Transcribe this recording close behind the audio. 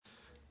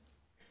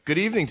Good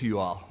evening to you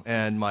all,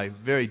 and my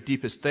very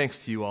deepest thanks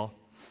to you all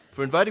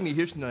for inviting me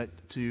here tonight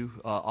to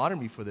honor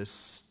me for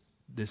this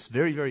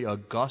very, very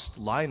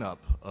august lineup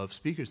of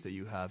speakers that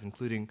you have,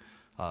 including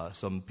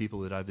some people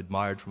that I've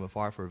admired from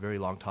afar for a very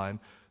long time.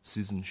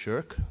 Susan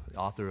Shirk, the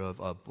author of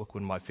a book,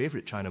 one of my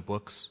favorite China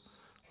books,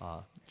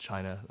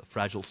 China, a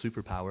Fragile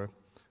Superpower,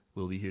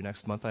 will be here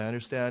next month, I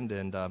understand,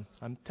 and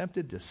I'm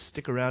tempted to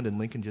stick around in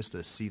Lincoln just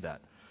to see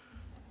that.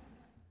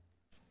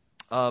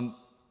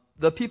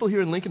 The people here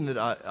in Lincoln that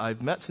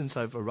I've met since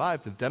I've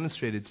arrived have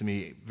demonstrated to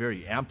me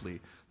very amply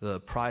the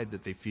pride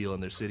that they feel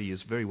in their city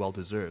is very well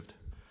deserved.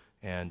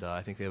 And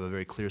I think they have a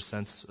very clear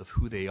sense of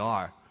who they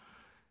are.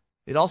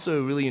 It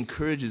also really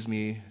encourages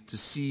me to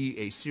see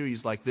a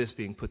series like this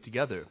being put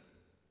together.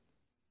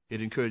 It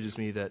encourages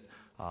me that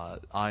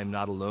I'm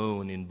not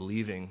alone in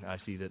believing. I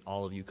see that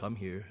all of you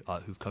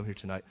who've come here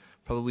tonight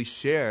probably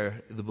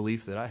share the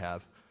belief that I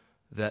have,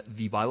 that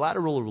the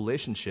bilateral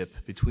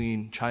relationship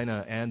between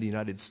China and the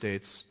United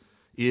States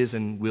is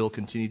and will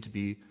continue to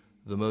be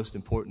the most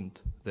important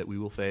that we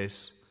will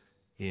face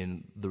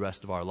in the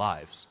rest of our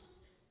lives.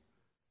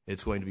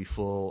 It's going to be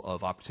full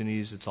of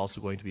opportunities. It's also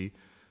going to be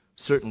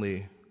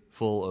certainly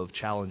full of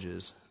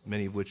challenges,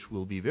 many of which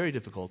will be very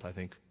difficult, I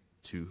think,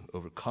 to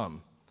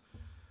overcome.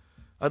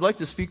 I'd like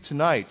to speak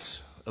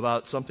tonight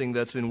about something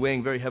that's been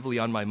weighing very heavily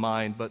on my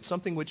mind, but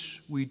something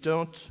which we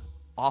don't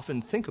often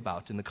think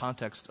about in the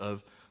context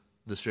of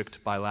the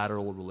strict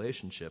bilateral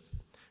relationship,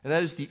 and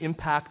that is the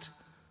impact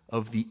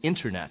of the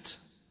Internet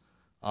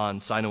on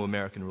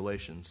Sino-American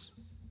relations.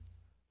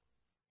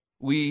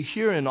 We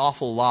hear an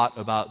awful lot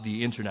about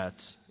the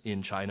Internet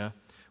in China.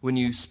 When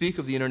you speak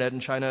of the Internet in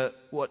China,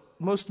 what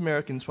most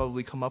Americans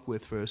probably come up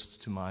with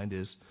first to mind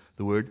is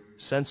the word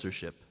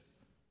censorship.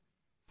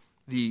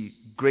 The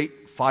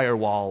Great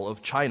Firewall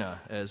of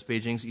China, as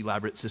Beijing's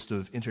elaborate system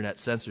of Internet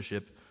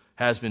censorship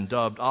has been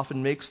dubbed,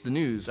 often makes the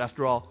news.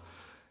 After all,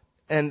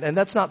 and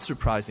that's not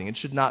surprising. It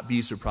should not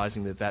be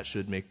surprising that that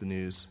should make the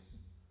news.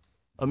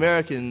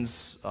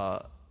 Americans,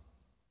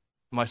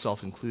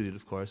 myself included,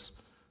 of course,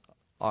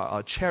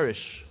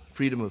 cherish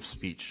freedom of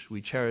speech.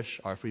 We cherish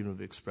our freedom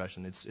of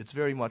expression. It's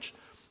very much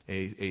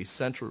a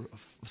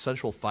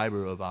central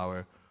fiber of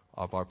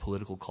our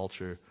political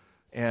culture,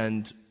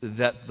 and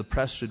that the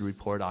press should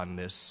report on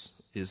this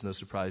is no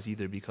surprise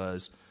either,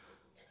 because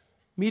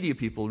media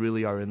people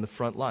really are in the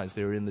front lines.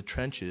 They're in the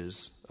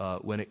trenches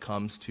when it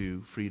comes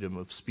to freedom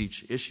of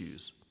speech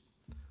issues.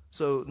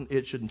 So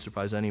it shouldn't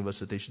surprise any of us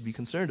that they should be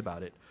concerned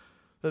about it.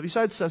 But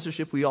besides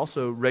censorship, we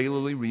also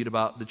regularly read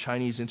about the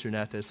Chinese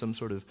Internet as some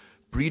sort of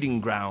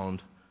breeding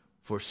ground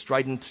for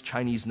strident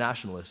Chinese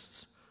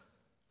nationalists.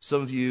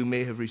 Some of you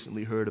may have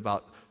recently heard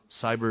about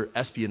cyber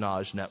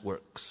espionage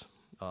networks,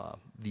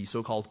 the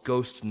so-called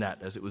ghost net,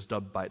 as it was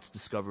dubbed by its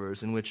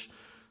discoverers, in which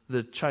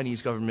the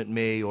Chinese government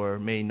may or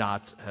may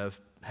not have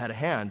had a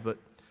hand. But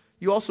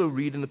you also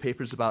read in the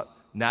papers about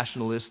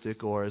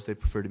nationalistic, or as they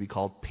prefer to be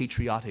called,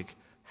 patriotic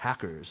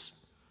hackers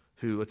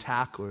who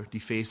attack or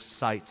deface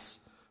sites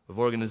of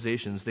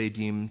organizations they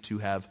deem to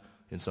have,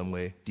 in some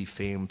way,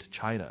 defamed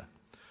China.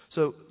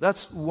 So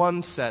that's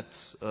one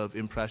set of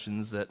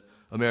impressions that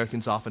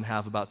Americans often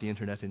have about the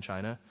Internet in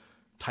China,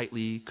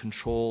 tightly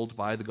controlled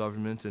by the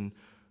government and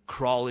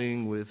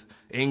crawling with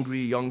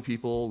angry young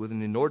people with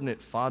an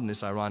inordinate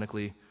fondness,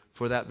 ironically,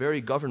 for that very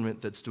government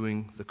that's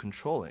doing the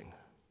controlling.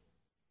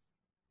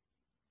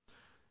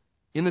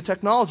 In the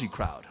technology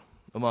crowd,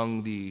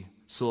 among the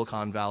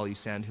Silicon Valley,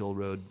 Sand Hill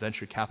Road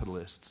venture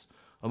capitalists,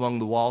 among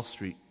the Wall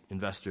Street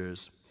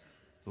investors,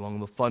 among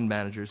the fund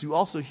managers, you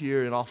also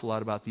hear an awful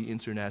lot about the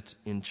Internet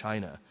in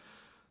China.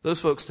 Those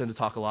folks tend to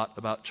talk a lot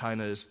about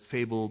China's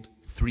fabled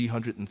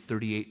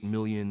 338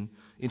 million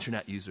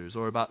Internet users,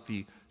 or about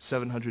the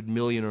 700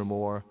 million or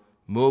more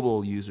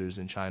mobile users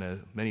in China,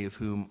 many of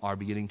whom are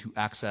beginning to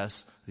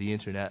access the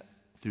Internet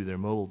through their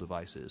mobile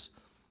devices.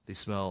 They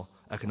smell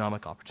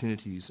economic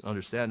opportunities,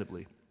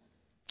 understandably.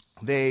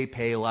 They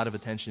pay a lot of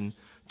attention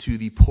to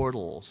the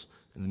portals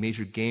and the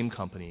major game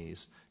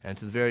companies and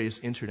to the various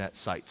Internet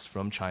sites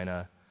from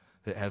China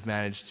that have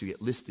managed to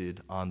get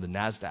listed on the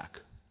NASDAQ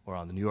or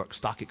on the New York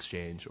Stock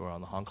Exchange or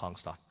on the Hong Kong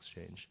Stock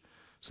Exchange.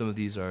 Some of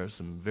these are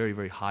some very,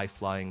 very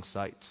high-flying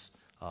sites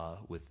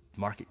with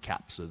market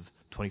caps of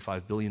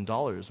 $25 billion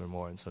or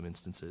more in some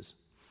instances.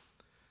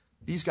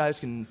 These guys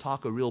can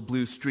talk a real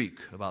blue streak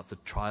about the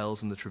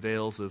trials and the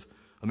travails of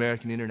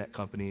American Internet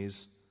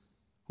companies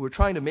who are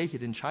trying to make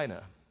it in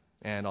China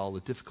and all the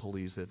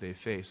difficulties that they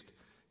faced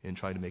in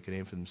trying to make a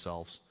name for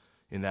themselves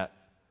in that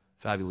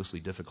fabulously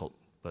difficult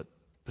but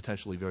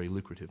potentially very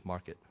lucrative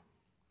market.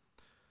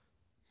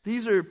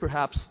 These are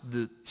perhaps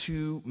the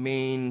two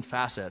main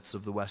facets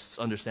of the West's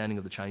understanding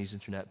of the Chinese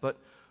Internet, but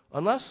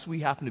unless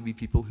we happen to be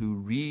people who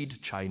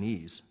read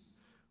Chinese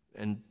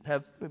and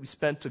have maybe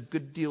spent a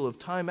good deal of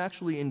time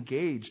actually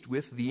engaged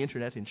with the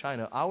Internet in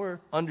China, our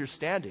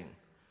understanding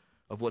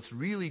of what's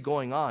really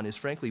going on is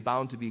frankly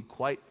bound to be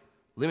quite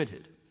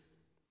limited.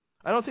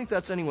 I don't think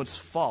that's anyone's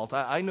fault.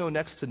 I know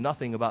next to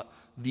nothing about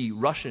the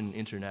Russian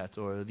Internet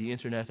or the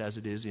Internet as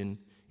it is in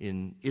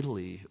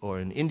Italy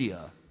or in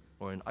India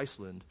or in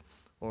Iceland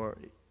or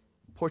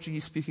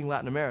Portuguese-speaking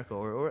Latin America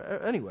or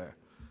anywhere.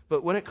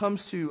 But when it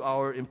comes to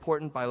our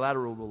important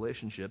bilateral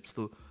relationships,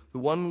 the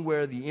one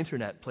where the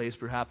internet plays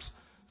perhaps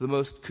the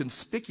most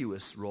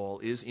conspicuous role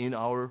is in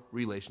our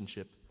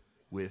relationship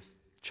with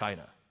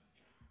China.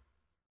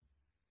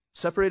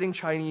 Separating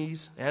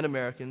Chinese and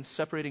Americans,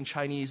 separating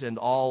Chinese and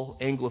all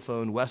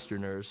Anglophone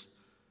Westerners,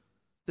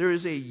 there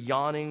is a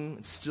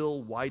yawning,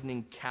 still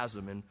widening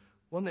chasm, and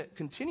one that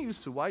continues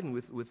to widen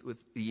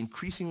with the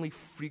increasingly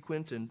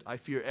frequent and, I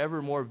fear,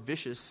 ever more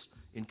vicious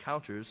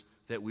encounters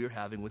that we're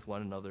having with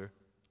one another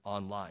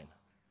online.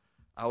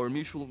 Our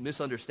mutual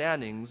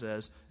misunderstandings,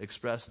 as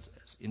expressed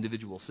as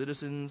individual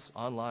citizens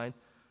online,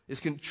 is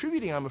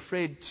contributing, I'm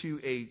afraid, to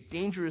a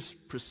dangerous,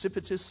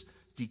 precipitous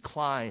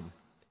decline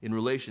in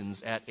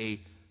relations at a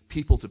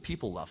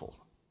people-to-people level.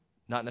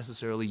 Not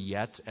necessarily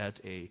yet at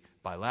a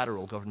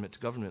bilateral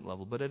government-to-government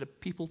level, but at a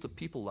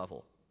people-to-people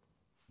level.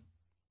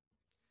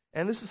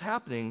 And this is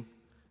happening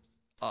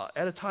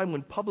at a time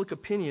when public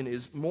opinion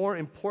is more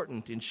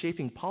important in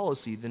shaping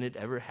policy than it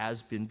ever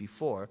has been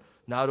before,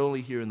 not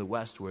only here in the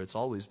West, where it's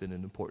always been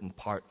an important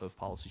part of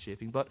policy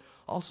shaping, but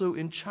also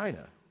in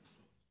China.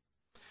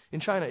 In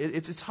China,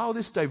 it's how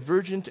this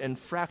divergent and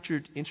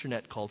fractured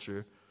internet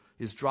culture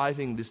is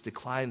driving this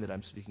decline that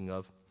I'm speaking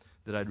of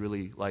that I'd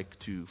really like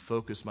to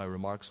focus my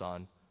remarks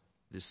on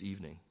this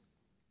evening.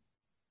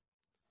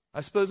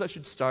 I suppose I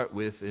should start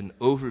with an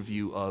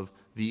overview of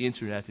the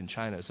internet in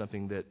China,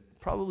 something that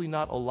probably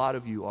not a lot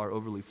of you are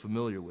overly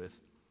familiar with.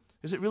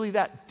 Is it really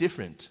that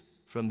different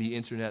from the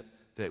internet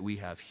that we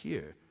have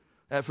here?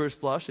 At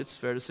first blush, it's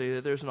fair to say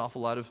that there's an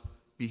awful lot of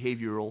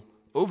behavioral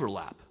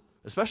overlap,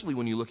 especially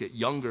when you look at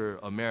younger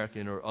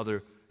American or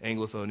other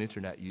Anglophone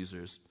internet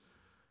users.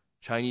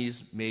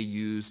 Chinese may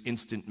use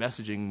instant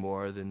messaging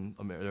more than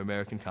their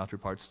American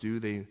counterparts do.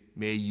 They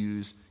may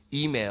use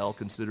email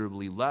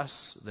considerably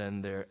less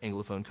than their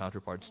Anglophone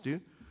counterparts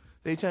do.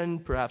 They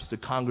tend perhaps to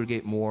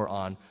congregate more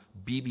on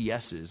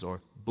BBSs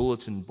or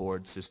bulletin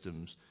board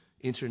systems,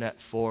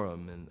 internet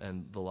forum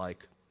and the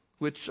like,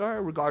 which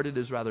are regarded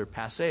as rather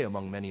passé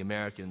among many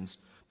Americans.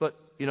 But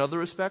in other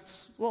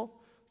respects, well,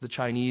 the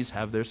Chinese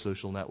have their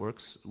social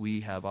networks.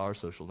 We have our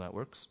social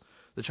networks.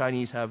 The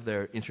Chinese have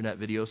their internet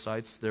video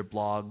sites, their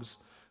blogs,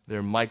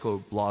 their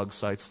micro-blog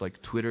sites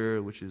like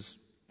Twitter, which has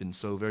been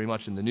so very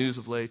much in the news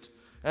of late.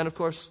 And of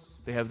course,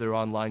 they have their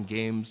online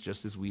games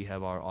just as we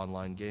have our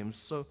online games.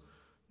 So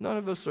none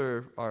of us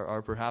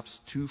are perhaps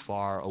too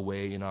far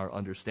away in our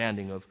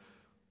understanding of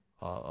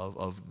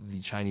the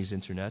Chinese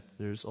internet.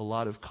 There's a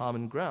lot of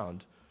common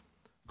ground.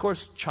 Of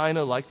course,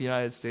 China, like the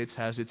United States,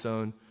 has its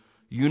own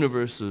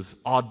universe of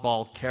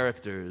oddball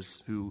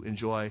characters who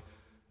enjoy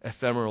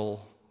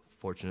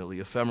fortunately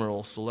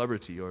ephemeral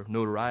celebrity or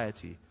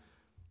notoriety.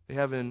 They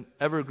have an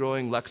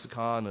ever-growing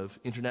lexicon of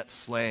internet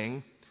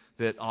slang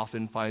that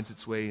often finds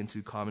its way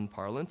into common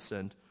parlance,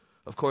 and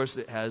of course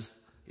it has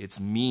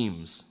its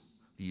memes,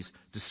 these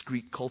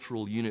discrete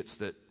cultural units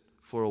that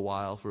for a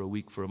while, for a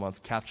week, for a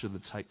month, capture the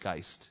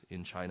zeitgeist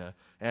in China,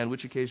 and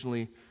which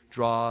occasionally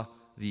draw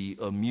the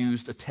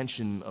amused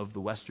attention of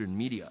the Western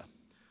media.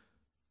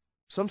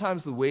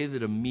 Sometimes the way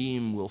that a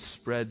meme will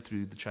spread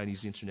through the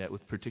Chinese internet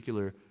with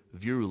particular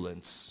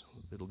virulence,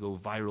 it'll go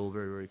viral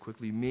very, very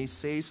quickly, may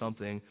say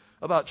something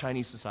about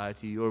Chinese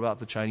society or about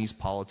the Chinese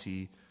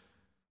polity.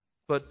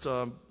 But,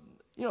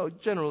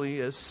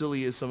 generally, as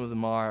silly as some of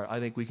them are, I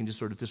think we can just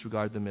sort of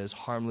disregard them as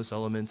harmless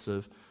elements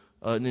of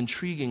an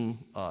intriguing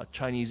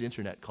Chinese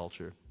internet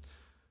culture.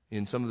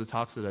 In some of the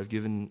talks that I've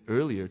given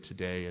earlier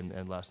today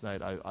and last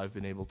night, I've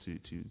been able to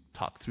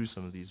talk through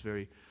some of these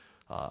very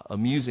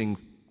amusing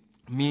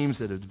memes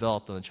that have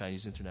developed on the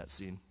Chinese internet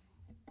scene.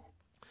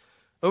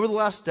 Over the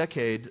last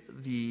decade,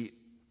 the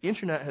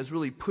internet has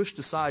really pushed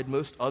aside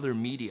most other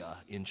media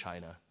in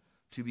China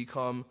to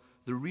become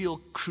the real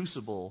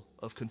crucible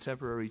of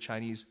contemporary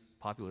Chinese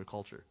popular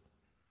culture.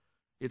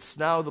 It's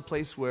now the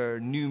place where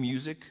new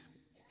music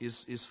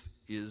is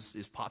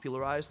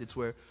popularized. It's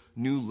where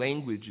new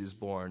language is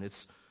born.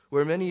 It's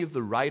where many of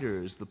the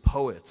writers, the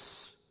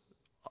poets,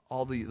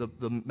 all the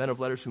men of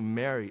letters who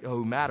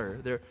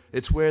matter,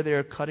 it's where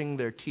they're cutting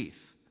their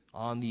teeth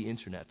on the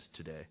internet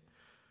today.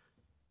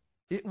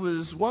 It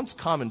was once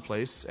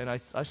commonplace, and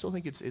I still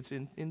think it's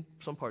in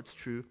some parts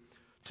true,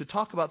 to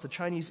talk about the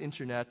Chinese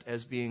internet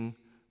as being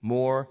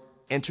more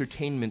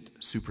entertainment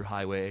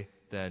superhighway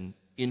than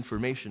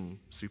information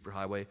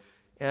superhighway.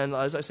 And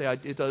as I say,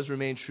 it does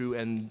remain true,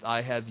 and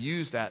I have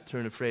used that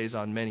turn of phrase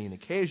on many an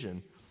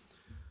occasion.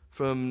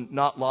 From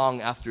not long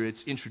after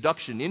its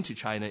introduction into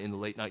China in the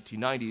late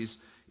 1990s,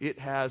 it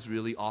has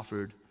really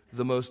offered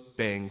the most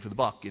bang for the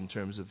buck in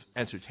terms of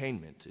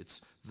entertainment.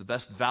 It's the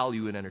best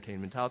value in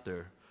entertainment out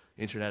there.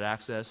 Internet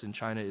access in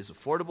China is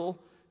affordable,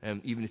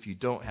 and even if you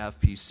don't have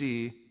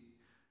PC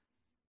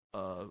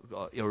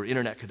or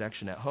internet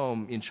connection at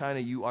home, in China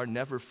you are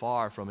never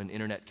far from an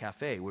internet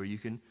cafe where you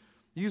can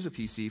use a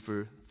PC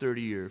for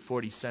 30 or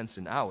 40 cents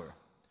an hour.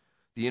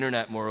 The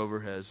internet, moreover,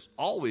 has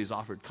always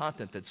offered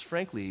content that's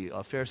frankly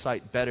a fair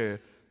sight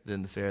better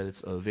than the fare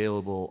that's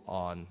available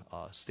on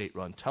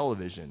state-run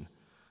television.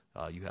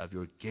 You have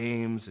your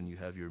games and you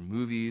have your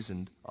movies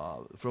and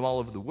from all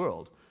over the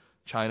world.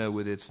 China,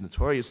 with its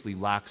notoriously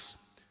lax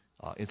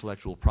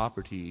intellectual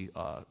property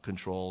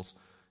controls,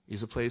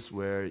 is a place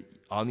where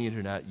on the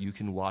internet you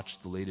can watch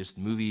the latest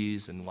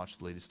movies and watch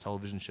the latest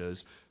television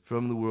shows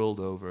from the world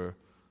over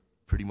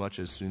pretty much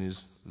as soon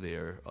as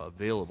they're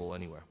available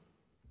anywhere.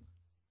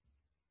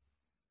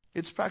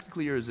 It's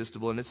practically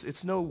irresistible, and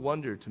it's no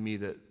wonder to me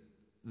that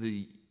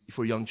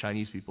for young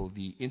Chinese people,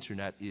 the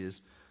internet is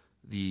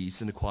the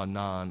sine qua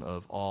non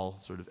of all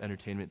sort of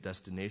entertainment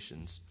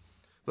destinations.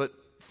 But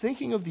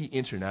thinking of the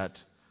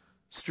internet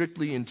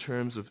strictly in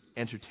terms of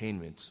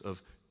entertainment,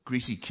 of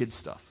greasy kid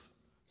stuff,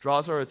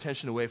 draws our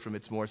attention away from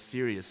its more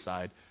serious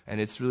side, and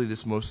it's really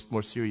this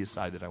more serious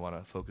side that I want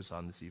to focus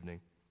on this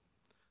evening.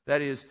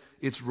 That is,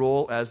 its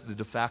role as the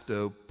de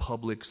facto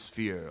public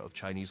sphere of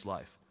Chinese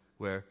life,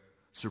 where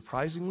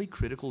surprisingly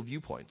critical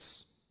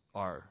viewpoints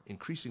are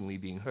increasingly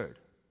being heard.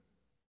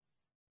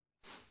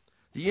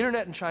 The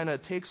internet in China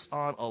takes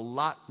on a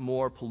lot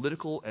more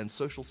political and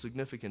social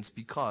significance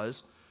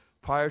because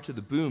prior to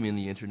the boom in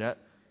the internet,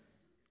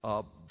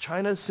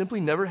 China simply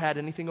never had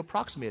anything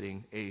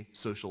approximating a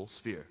social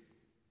sphere,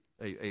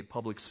 a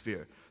public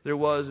sphere. There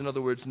was, in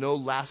other words, no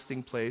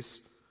lasting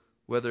place,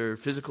 whether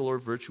physical or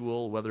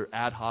virtual, whether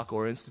ad hoc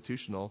or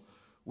institutional,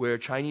 where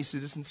Chinese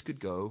citizens could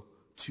go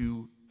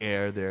to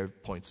air their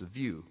points of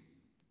view,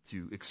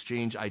 to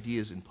exchange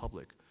ideas in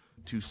public,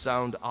 to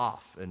sound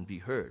off and be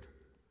heard.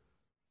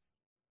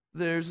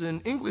 There's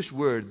an English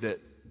word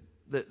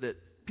that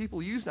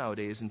people use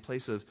nowadays in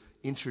place of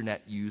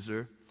internet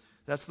user.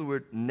 That's the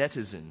word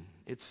netizen.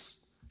 It's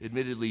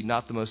admittedly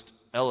not the most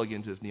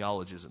elegant of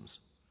neologisms.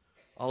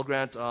 I'll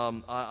grant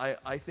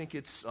I think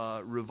it's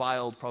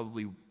reviled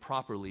probably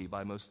properly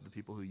by most of the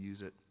people who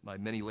use it, by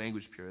many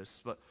language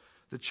purists, but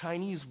the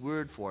Chinese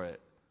word for it,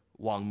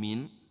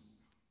 wangmin,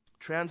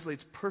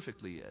 translates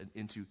perfectly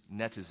into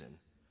netizen.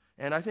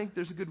 And I think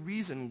there's a good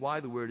reason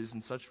why the word is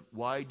in such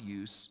wide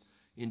use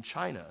in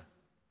China.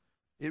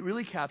 It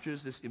really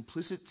captures this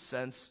implicit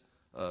sense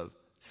of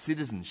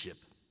citizenship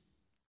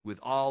with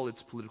all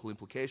its political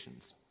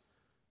implications.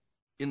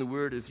 In the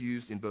word as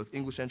used in both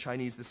English and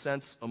Chinese, the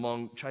sense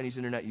among Chinese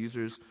internet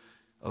users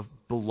of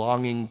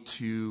belonging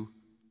to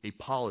a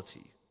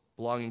polity,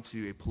 belonging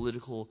to a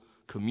political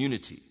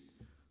community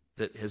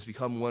that has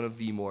become one of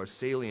the more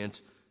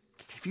salient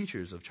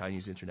features of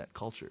Chinese internet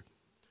culture.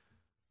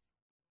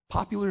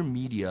 Popular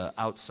media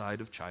outside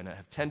of China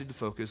have tended to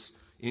focus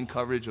in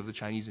coverage of the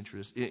Chinese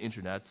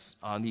internets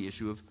on the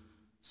issue of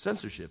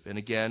censorship. And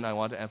again, I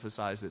want to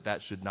emphasize that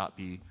that should not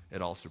be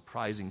at all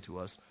surprising to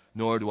us,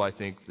 nor do I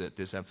think that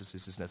this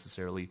emphasis is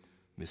necessarily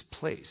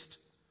misplaced,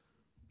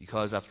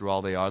 because after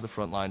all, they are the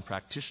frontline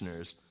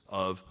practitioners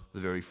of the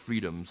very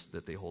freedoms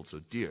that they hold so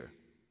dear.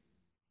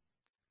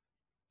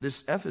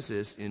 This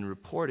emphasis in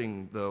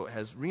reporting, though,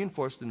 has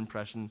reinforced an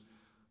impression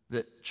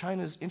that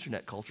China's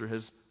internet culture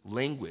has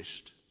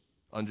languished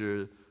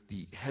under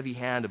the heavy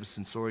hand of a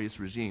censorious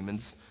regime, and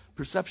this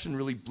perception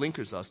really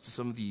blinkers us to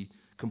some of the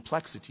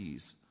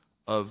complexities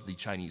of the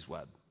Chinese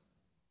web.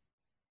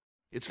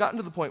 It's gotten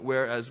to the point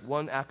where, as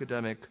one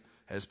academic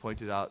has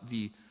pointed out,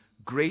 the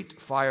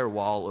Great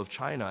Firewall of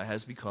China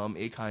has become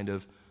a kind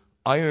of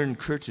Iron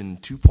Curtain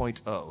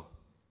 2.0.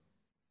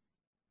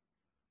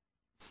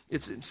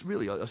 It's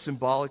really a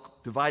symbolic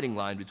dividing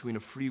line between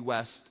a free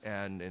West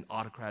and an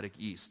autocratic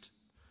East.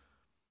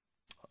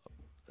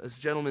 This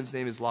gentleman's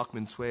name is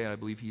Lockman Cui, and I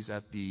believe he's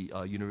at the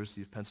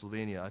University of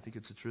Pennsylvania. I think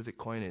it's a terrific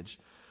coinage.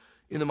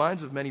 In the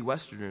minds of many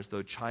Westerners,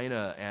 though,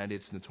 China and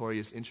its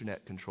notorious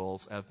internet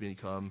controls have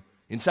become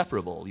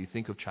inseparable. You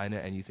think of China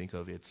and you think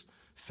of its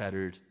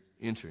fettered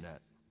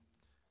internet.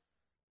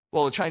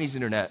 Well, the Chinese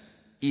internet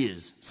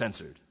is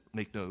censored.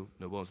 Make no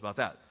bones about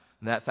that.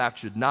 And that fact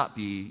should not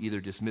be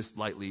either dismissed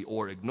lightly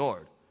or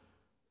ignored.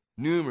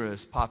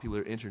 Numerous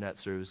popular internet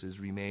services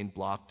remain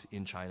blocked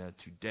in China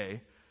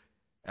today.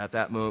 At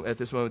this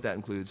moment, that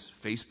includes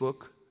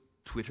Facebook,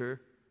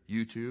 Twitter,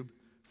 YouTube,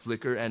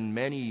 Flickr, and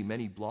many,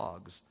 many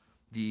blogs.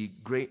 The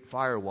Great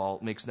Firewall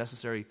makes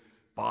necessary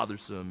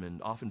bothersome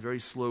and often very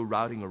slow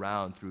routing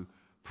around through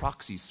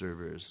proxy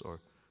servers or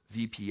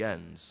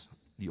VPNs.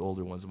 The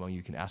older ones among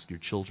you can ask your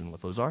children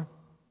what those are.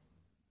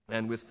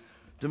 And with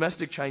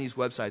domestic Chinese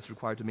websites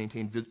required to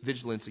maintain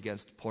vigilance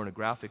against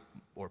pornographic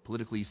or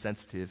politically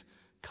sensitive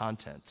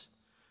content.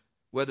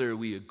 Whether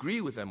we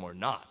agree with them or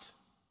not,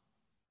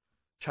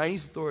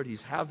 Chinese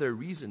authorities have their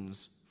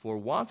reasons for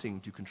wanting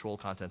to control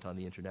content on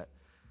the internet.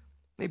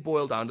 They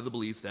boil down to the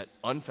belief that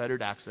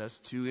unfettered access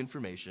to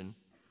information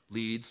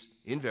leads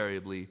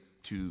invariably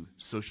to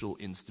social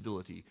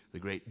instability, the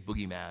great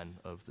boogeyman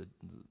of the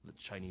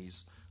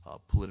Chinese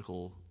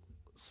political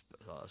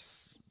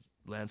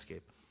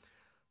landscape.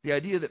 The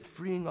idea that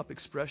freeing up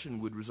expression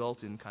would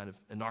result in kind of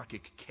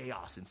anarchic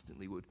chaos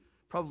instantly would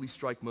probably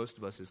strike most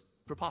of us as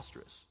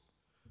preposterous.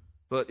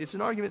 But it's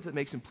an argument that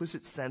makes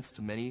implicit sense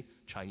to many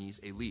Chinese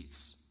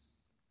elites.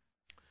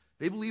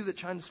 They believe that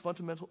China's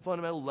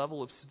fundamental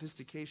level of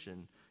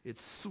sophistication,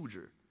 its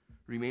suzhi,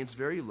 remains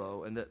very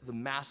low, and that the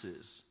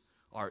masses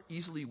are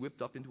easily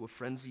whipped up into a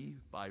frenzy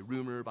by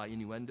rumor, by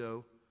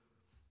innuendo.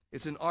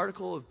 It's an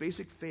article of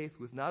basic faith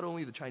with not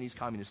only the Chinese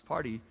Communist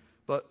Party,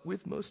 but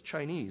with most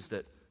Chinese,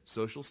 that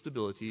social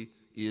stability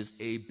is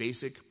a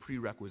basic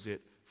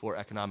prerequisite for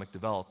economic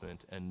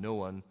development, and no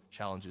one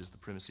challenges the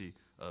primacy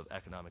of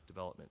economic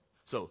development.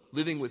 So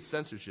living with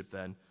censorship,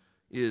 then,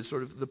 is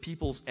sort of the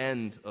people's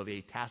end of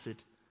a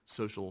tacit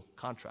social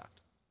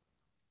contract.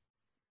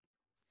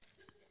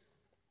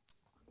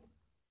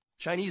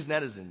 Chinese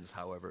netizens,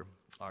 however,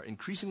 are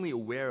increasingly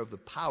aware of the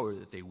power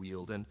that they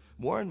wield, and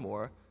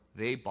more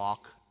they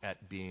balk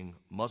at being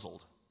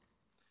muzzled.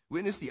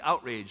 Witness the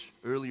outrage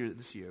earlier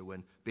this year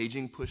when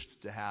Beijing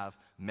pushed to have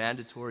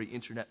mandatory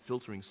internet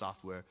filtering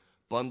software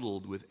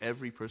bundled with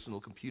every personal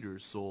computer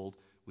sold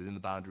within the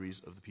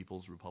boundaries of the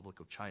People's Republic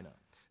of China,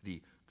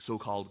 the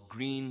so-called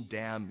Green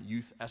Dam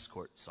Youth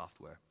Escort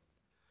software.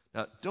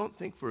 Now, don't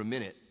think for a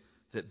minute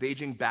that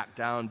Beijing backed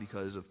down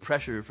because of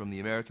pressure from the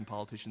American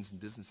politicians and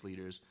business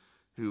leaders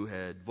who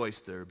had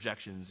voiced their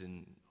objections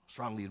in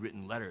strongly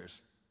written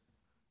letters.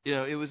 You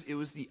know, it was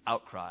the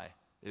outcry.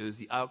 It was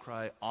the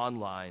outcry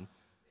online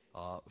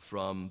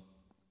from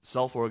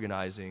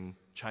self-organizing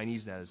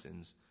Chinese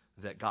netizens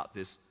that got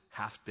this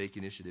half-baked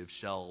initiative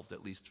shelved,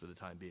 at least for the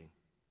time being.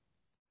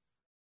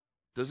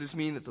 Does this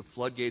mean that the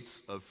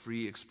floodgates of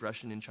free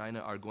expression in China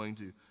are going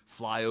to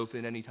fly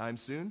open anytime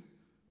soon?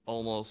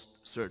 Almost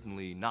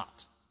certainly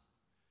not.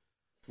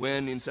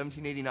 When in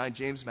 1789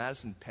 James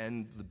Madison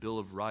penned the Bill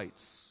of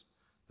Rights,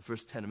 the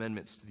first 10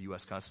 amendments to the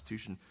U.S.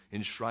 Constitution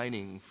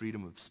enshrining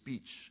freedom of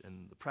speech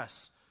and the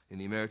press in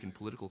the American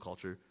political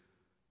culture,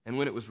 and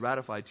when it was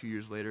ratified 2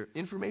 years later,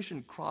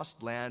 information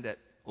crossed land at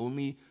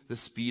only the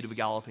speed of a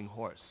galloping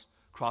horse,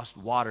 crossed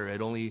water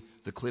at only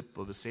the clip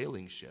of a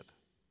sailing ship.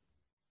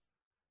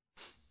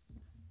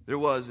 There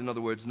was, in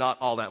other words, not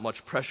all that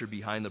much pressure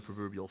behind the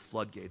proverbial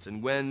floodgates,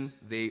 and when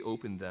they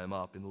opened them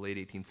up in the late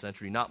 18th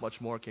century, not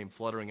much more came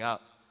fluttering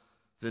out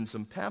than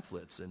some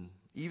pamphlets, and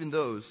even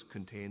those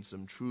contained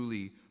some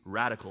truly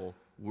radical,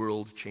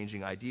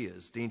 world-changing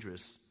ideas,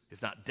 dangerous,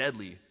 if not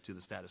deadly, to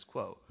the status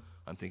quo.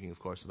 I'm thinking, of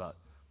course, about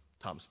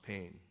Thomas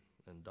Paine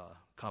and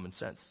common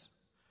sense.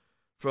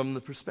 From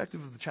the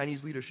perspective of the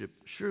Chinese leadership,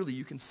 surely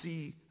you can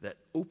see that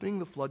opening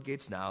the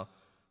floodgates now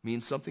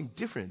means something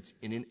different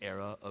in an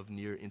era of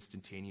near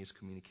instantaneous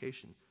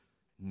communication,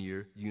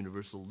 near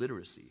universal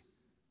literacy,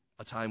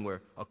 a time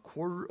where a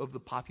quarter of the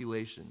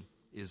population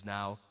is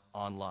now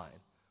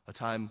online, a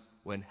time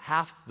when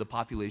half the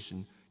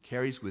population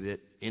carries with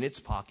it, in its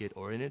pocket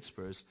or in its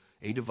purse,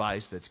 a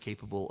device that's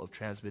capable of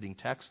transmitting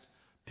text,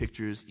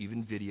 pictures,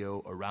 even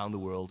video around the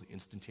world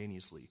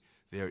instantaneously.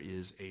 There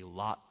is a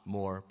lot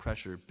more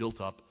pressure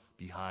built up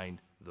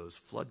behind those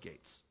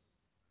floodgates.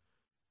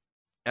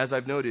 As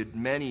I've noted,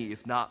 many,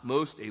 if not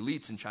most,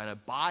 elites in China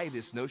buy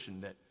this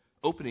notion that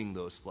opening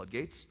those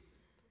floodgates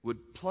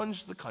would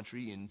plunge the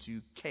country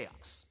into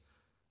chaos.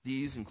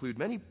 These include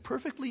many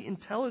perfectly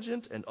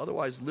intelligent and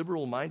otherwise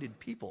liberal-minded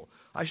people.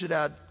 I should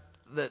add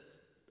that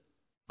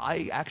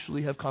I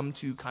actually have come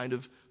to kind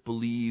of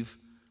believe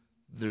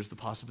there's the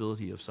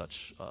possibility of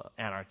such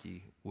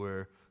anarchy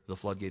were the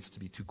floodgates to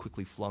be too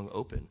quickly flung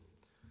open.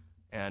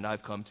 And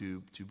I've come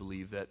to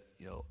believe that,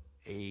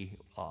 a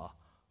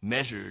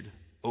measured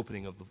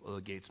opening of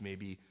the gates may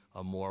be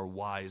a more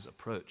wise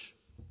approach.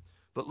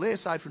 But lay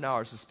aside for now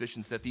our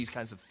suspicions that these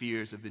kinds of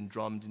fears have been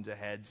drummed into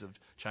heads of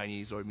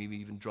Chinese, or maybe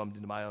even drummed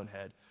into my own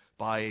head,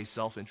 by a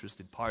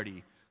self-interested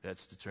party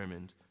that's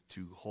determined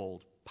to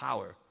hold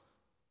power.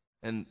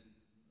 And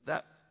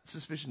that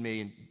suspicion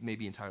may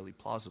be entirely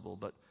plausible,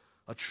 but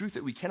a truth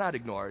that we cannot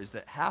ignore is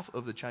that half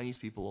of the Chinese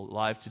people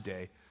alive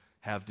today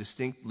have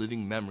distinct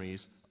living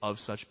memories of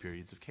such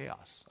periods of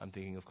chaos. I'm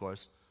thinking, of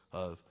course,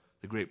 of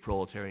the Great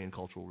Proletarian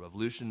Cultural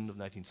Revolution of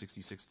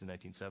 1966 to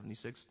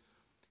 1976,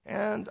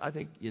 and I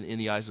think, in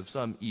the eyes of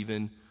some,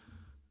 even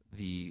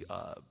the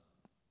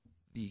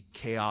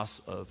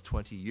chaos of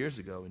 20 years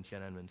ago in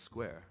Tiananmen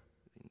Square,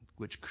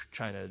 which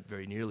China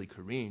very nearly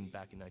careened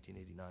back in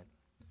 1989.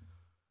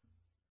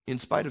 In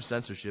spite of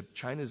censorship,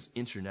 China's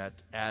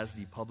internet as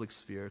the public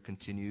sphere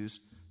continues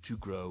to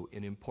grow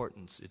in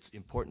importance. It's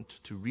important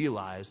to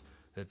realize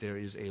that there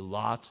is a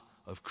lot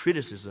of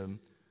criticism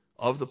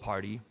of the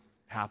party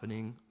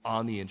happening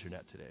on the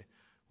internet today.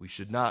 We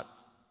should not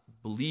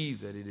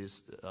believe that it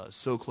is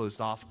so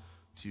closed off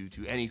to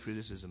any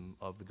criticism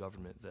of the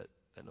government that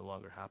no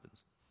longer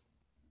happens.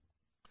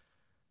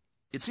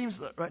 It seems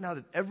that right now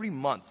that every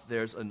month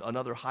there's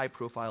another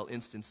high-profile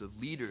instance of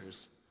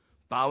leaders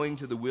bowing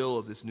to the will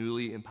of this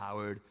newly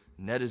empowered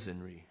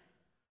netizenry.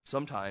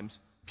 Sometimes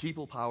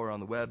people power on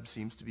the web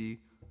seems to be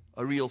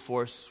a real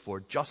force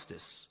for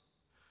justice.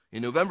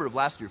 In November of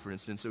last year, for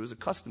instance, there was a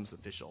customs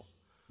official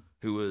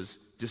who was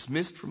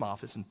dismissed from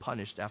office and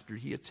punished after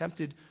he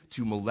attempted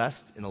to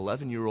molest an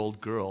 11-year-old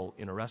girl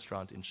in a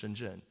restaurant in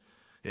Shenzhen.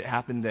 It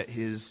happened that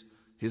his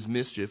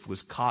mischief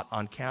was caught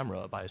on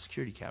camera by a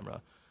security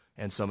camera,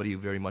 and somebody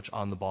very much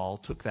on the ball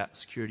took that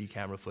security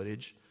camera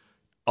footage,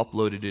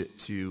 uploaded it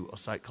to a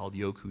site called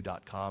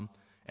Youku.com,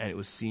 and it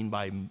was seen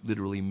by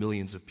literally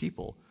millions of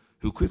people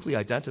who quickly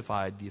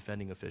identified the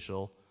offending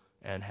official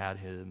and had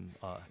him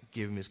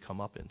give him his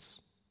comeuppance.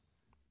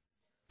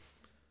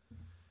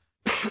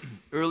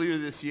 Earlier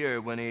this year,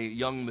 when a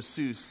young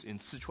masseuse in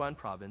Sichuan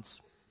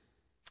province,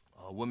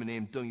 a woman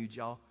named Deng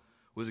Yujiao,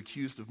 was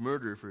accused of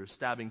murder for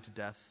stabbing to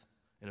death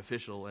an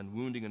official and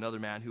wounding another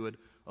man who had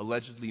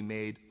allegedly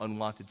made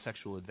unwanted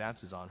sexual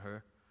advances on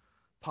her,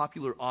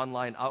 popular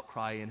online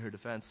outcry in her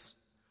defense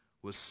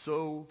was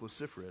so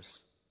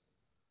vociferous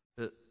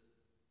that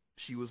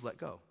she was let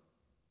go.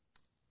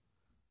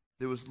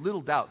 There was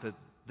little doubt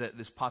that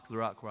this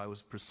popular outcry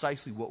was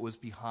precisely what was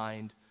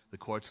behind the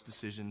court's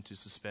decision to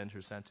suspend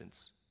her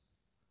sentence.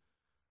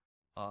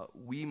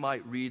 We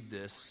might read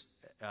this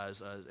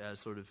as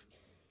sort of,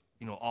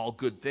 all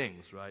good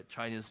things, right?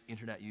 China's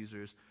internet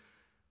users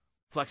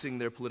flexing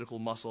their political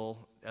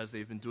muscle, as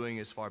they've been doing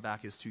as far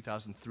back as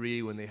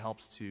 2003, when they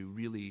helped to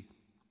really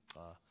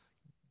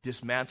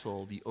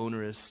dismantle the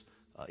onerous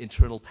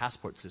internal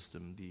passport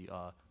system, the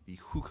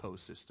hukou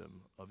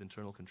system of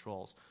internal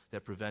controls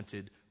that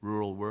prevented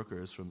rural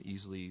workers from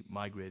easily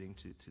migrating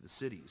to the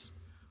cities.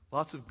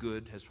 Lots of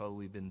good has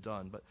probably been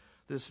done, but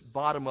this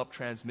bottom-up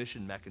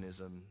transmission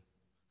mechanism,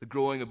 the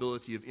growing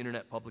ability of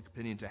internet public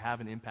opinion to have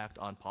an impact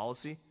on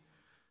policy,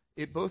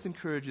 it both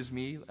encourages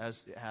me,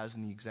 as it has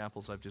in the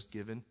examples I've just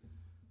given,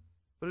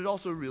 but it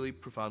also really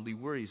profoundly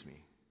worries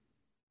me.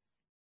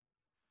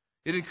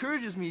 It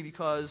encourages me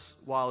because,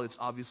 while it's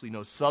obviously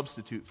no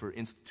substitute for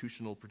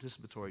institutional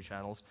participatory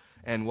channels,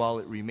 and while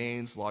it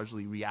remains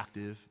largely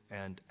reactive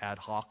and ad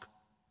hoc,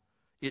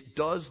 it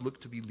does look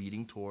to be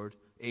leading toward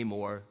a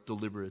more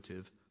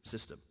deliberative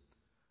system.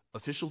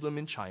 Officialdom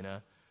in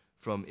China,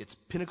 from its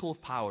pinnacle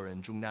of power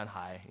in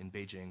Zhongnanhai in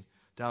Beijing,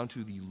 down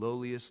to the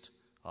lowliest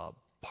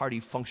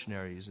party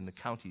functionaries in the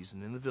counties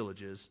and in the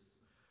villages,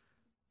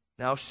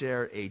 now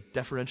share a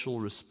deferential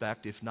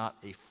respect, if not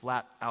a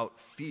flat-out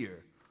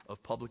fear,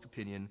 of public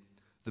opinion,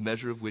 the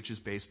measure of which is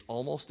based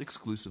almost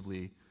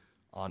exclusively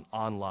on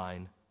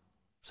online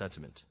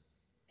sentiment.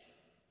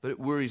 But it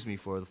worries me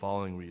for the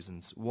following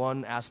reasons.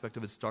 One aspect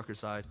of its darker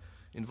side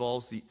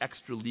involves the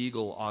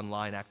extra-legal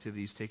online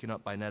activities taken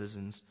up by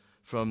netizens,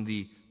 from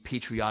the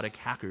patriotic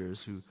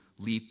hackers who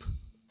leap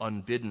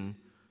unbidden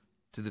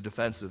to the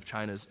defense of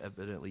China's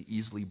evidently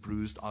easily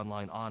bruised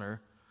online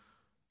honor,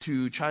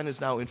 to China's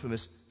now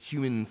infamous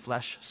human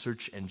flesh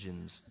search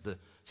engines, the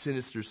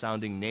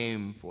sinister-sounding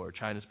name for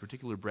China's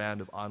particular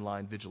brand of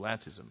online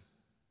vigilantism.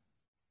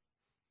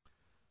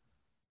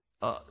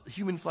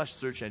 Human flesh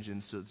search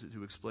engines,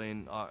 to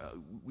explain,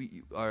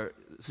 are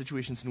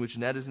situations in which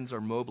netizens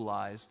are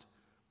mobilize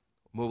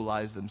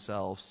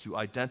themselves to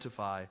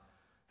identify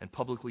and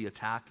publicly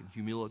attack and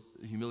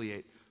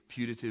humiliate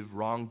putative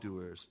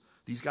wrongdoers.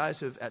 These guys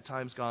have at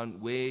times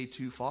gone way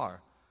too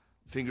far,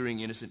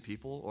 fingering innocent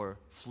people or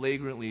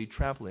flagrantly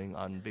trampling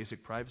on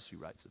basic privacy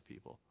rights of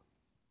people.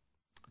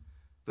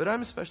 But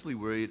I'm especially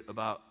worried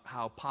about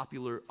how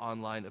popular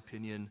online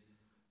opinion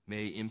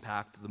may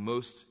impact the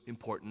most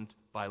important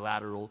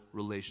bilateral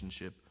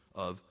relationship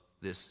of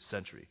this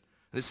century.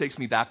 And this takes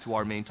me back to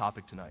our main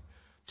topic tonight.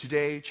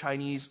 Today,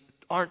 Chinese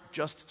aren't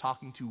just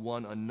talking to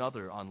one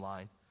another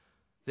online.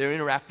 They're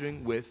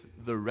interacting with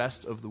the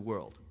rest of the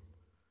world.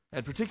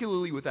 And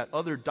particularly with that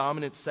other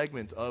dominant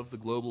segment of the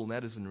global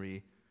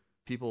netizenry,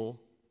 people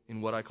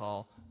in what I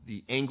call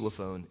the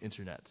Anglophone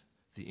internet,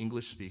 the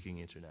English-speaking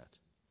internet.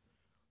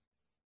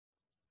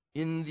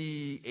 In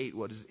the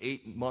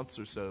 8 months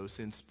or so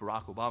since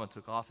Barack Obama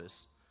took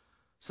office,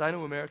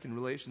 Sino-American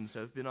relations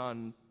have been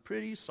on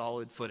pretty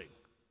solid footing.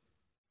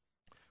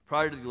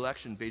 Prior to the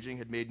election, Beijing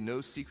had made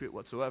no secret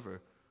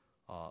whatsoever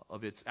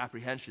of its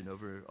apprehension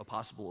over a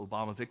possible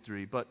Obama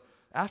victory. But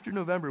after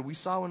November, we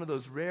saw one of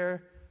those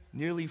rare,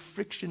 nearly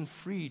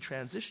friction-free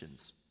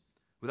transitions,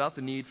 without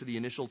the need for the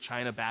initial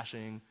China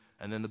bashing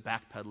and then the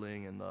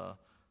backpedaling and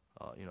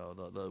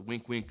the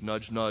wink-wink,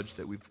 nudge-nudge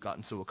that we've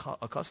gotten so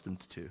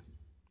accustomed to.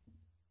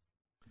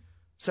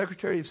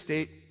 Secretary of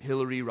State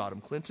Hillary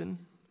Rodham Clinton,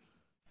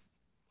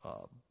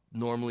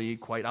 normally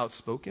quite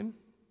outspoken,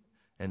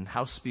 and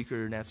House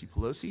Speaker Nancy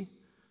Pelosi,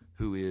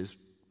 who is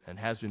and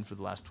has been for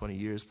the last 20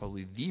 years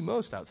probably the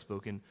most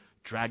outspoken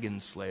dragon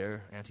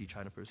slayer,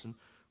 anti-China person,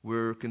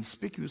 were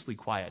conspicuously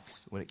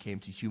quiet when it came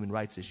to human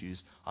rights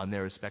issues on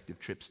their respective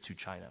trips to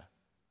China.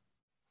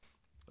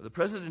 The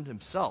president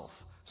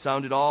himself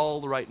sounded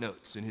all the right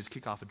notes in his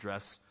kickoff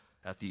address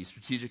at the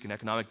Strategic and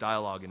Economic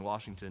Dialogue in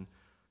Washington,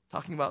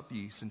 talking about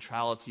the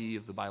centrality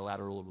of the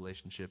bilateral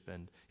relationship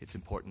and its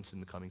importance in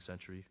the coming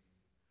century.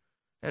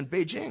 And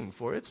Beijing,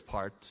 for its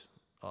part,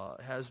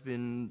 has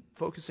been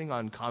focusing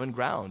on common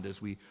ground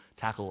as we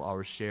tackle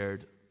our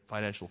shared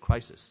financial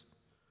crisis.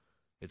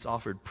 It's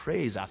offered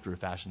praise after a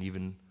fashion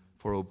even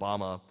for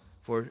Obama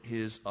for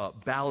his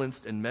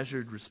balanced and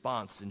measured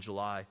response in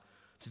July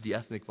to the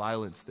ethnic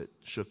violence that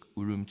shook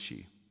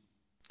Urumqi.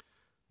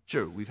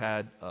 Sure, we've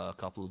had a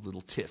couple of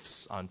little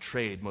tiffs on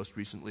trade, most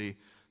recently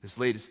this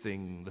latest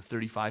thing, the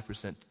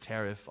 35%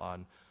 tariff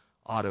on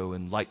auto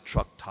and light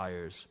truck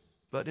tires.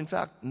 But in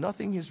fact,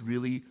 nothing has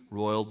really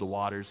roiled the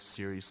waters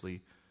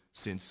seriously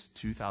since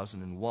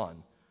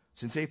 2001,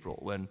 since April,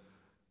 when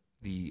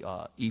the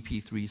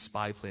EP-3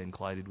 spy plane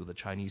collided with a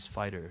Chinese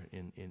fighter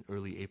in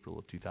early April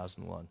of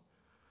 2001.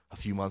 A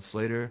few months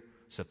later,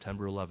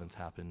 September 11th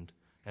happened,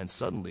 and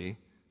suddenly,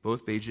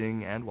 both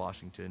Beijing and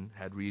Washington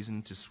had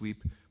reason to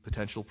sweep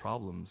potential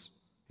problems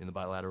in the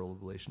bilateral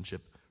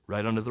relationship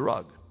right under the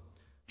rug.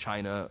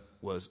 China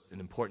was an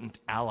important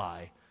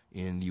ally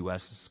in the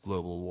U.S.'s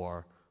global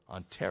war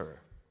on terror.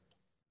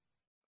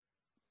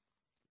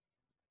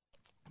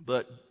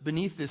 But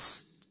beneath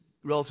this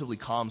relatively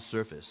calm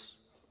surface,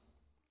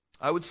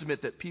 I would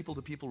submit that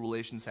people-to-people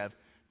relations have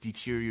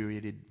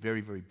deteriorated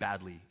very, very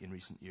badly in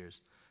recent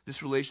years.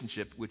 This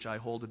relationship, which I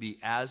hold to be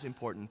as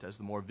important as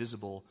the more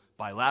visible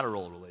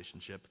bilateral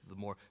relationship, the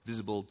more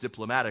visible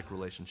diplomatic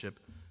relationship,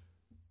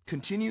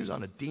 continues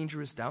on a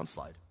dangerous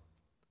downslide.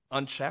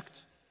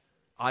 Unchecked,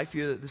 I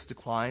fear that this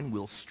decline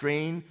will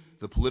strain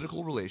the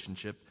political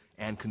relationship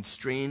and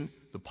constrain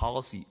the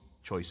policy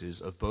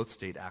choices of both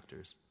state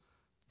actors.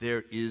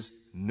 There is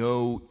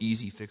no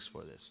easy fix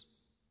for this.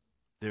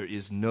 There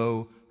is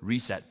no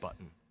reset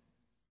button.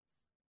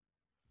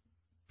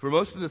 For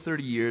most of the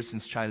 30 years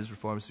since China's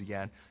reforms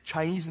began,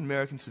 Chinese and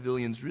American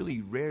civilians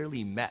really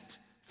rarely met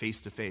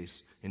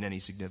face-to-face in any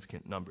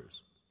significant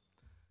numbers.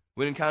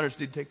 When encounters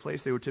did take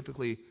place, they were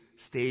typically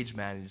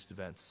stage-managed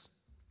events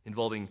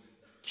involving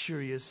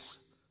curious,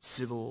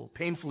 civil,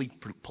 painfully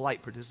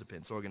polite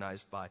participants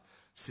organized by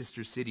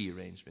sister city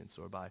arrangements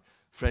or by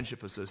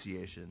friendship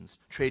associations,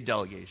 trade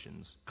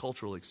delegations,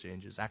 cultural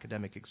exchanges,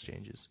 academic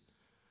exchanges.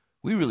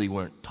 We really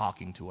weren't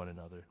talking to one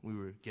another. We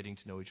were getting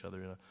to know each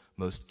other in a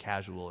most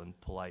casual and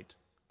polite,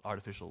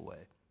 artificial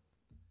way.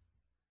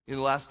 In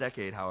the last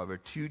decade, however,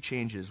 two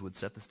changes would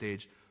set the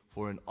stage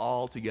for an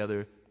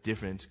altogether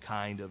different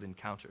kind of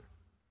encounter.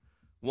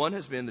 One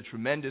has been the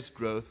tremendous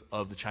growth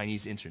of the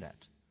Chinese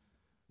internet.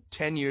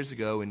 10 years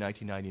ago, in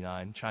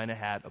 1999, China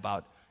had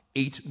about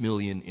 8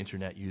 million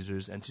internet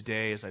users, and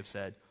today, as I've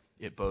said,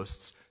 it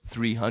boasts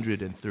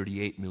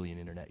 338 million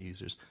internet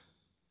users.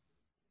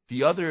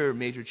 The other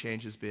major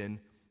change has been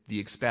the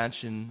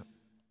expansion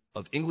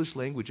of English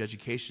language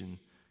education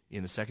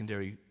in the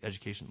secondary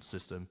education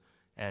system,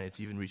 and it's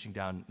even reaching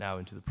down now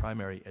into the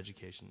primary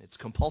education. It's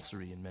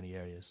compulsory in many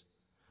areas.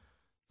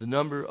 The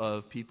number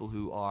of people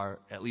who are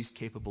at least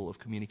capable of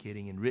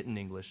communicating in written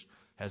English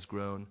has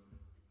grown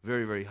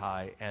very, very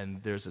high,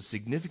 and there's a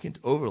significant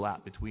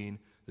overlap between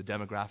the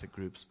demographic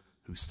groups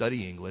who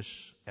study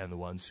English and the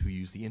ones who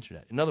use the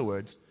internet. In other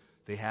words,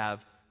 they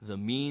have the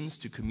means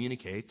to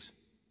communicate,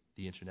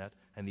 the internet,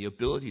 and the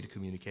ability to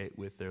communicate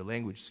with their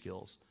language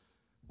skills.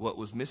 What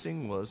was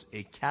missing was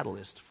a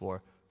catalyst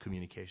for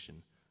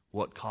communication.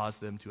 What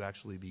caused them to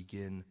actually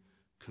begin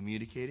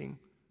communicating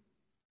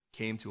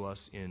came to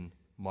us in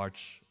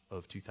March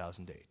of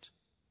 2008.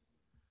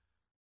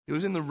 It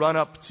was in the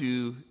run-up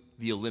to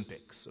the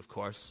Olympics, of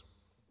course,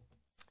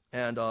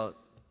 and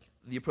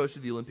the approach to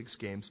the Olympics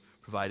Games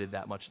provided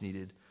that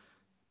much-needed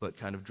but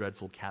kind of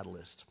dreadful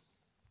catalyst.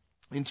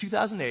 In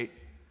 2008,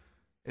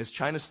 as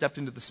China stepped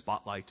into the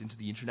spotlight, into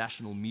the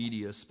international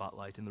media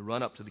spotlight in the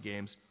run-up to the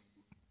Games,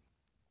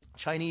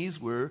 Chinese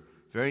were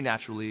very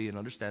naturally and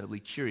understandably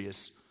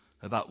curious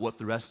about what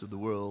the rest of the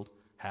world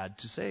had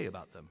to say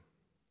about them,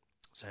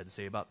 had to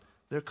say about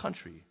their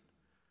country.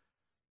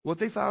 What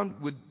they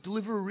found would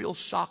deliver a real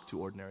shock to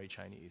ordinary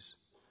Chinese.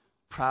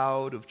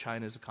 Proud of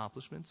China's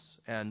accomplishments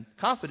and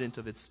confident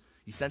of its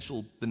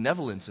essential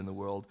benevolence in the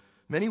world,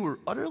 many were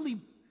utterly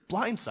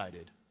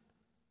blindsided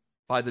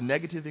by the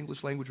negative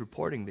English language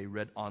reporting they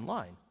read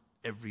online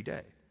every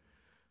day.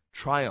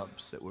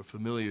 Triumphs that were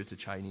familiar to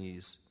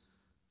Chinese,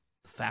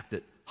 the fact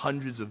that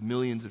hundreds of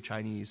millions of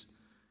Chinese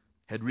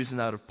had risen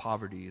out of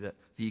poverty, that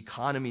the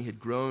economy had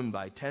grown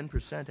by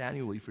 10%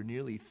 annually for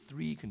nearly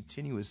 3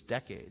 continuous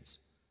decades,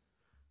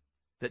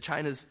 that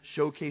China's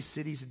showcase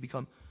cities had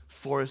become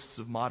forests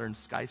of modern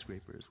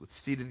skyscrapers with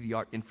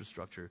state-of-the-art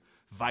infrastructure,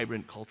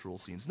 vibrant cultural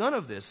scenes. None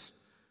of this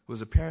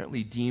was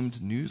apparently deemed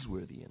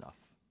newsworthy enough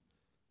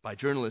by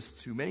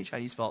journalists who many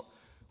Chinese felt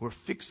were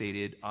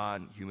fixated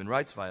on human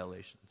rights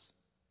violations,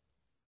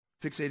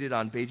 fixated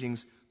on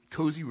Beijing's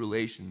cozy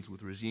relations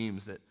with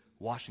regimes that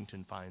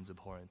Washington finds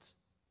abhorrent,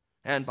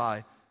 and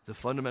by the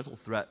fundamental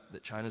threat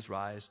that China's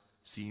rise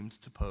seemed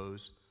to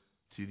pose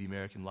to the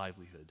American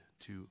livelihood,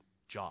 to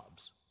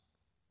jobs.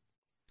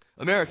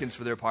 Americans,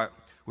 for their part,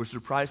 were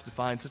surprised to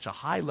find such a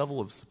high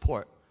level of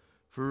support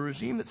for a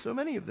regime that so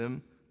many of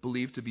them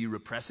believed to be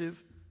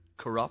repressive,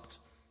 corrupt,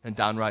 and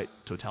downright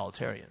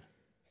totalitarian.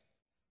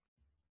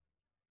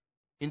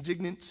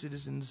 Indignant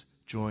citizens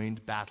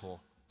joined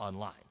battle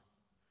online.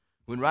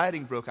 When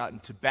rioting broke out in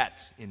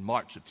Tibet in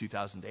March of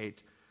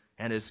 2008,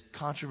 and as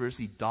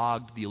controversy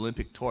dogged the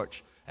Olympic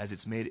torch as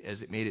it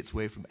made its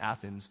way from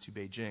Athens to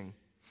Beijing,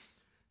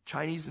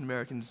 Chinese and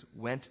Americans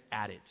went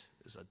at it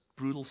as a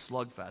brutal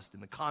slugfest in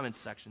the comments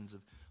sections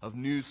of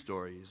news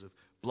stories, of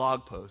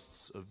blog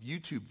posts, of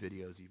YouTube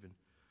videos even.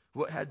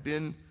 What had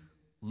been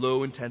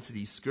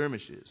low-intensity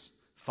skirmishes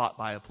fought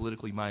by a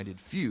politically minded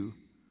few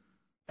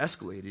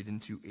escalated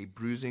into a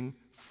bruising,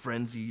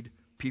 frenzied,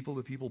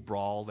 people-to-people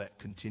brawl that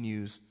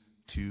continues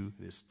to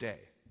this day.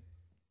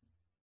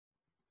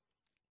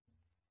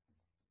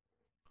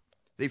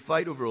 They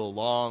fight over a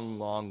long,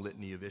 long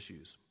litany of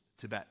issues.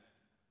 Tibet,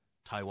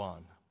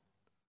 Taiwan,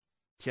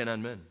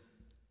 Tiananmen,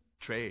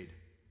 trade,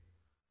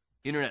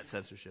 internet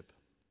censorship,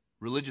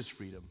 religious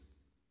freedom,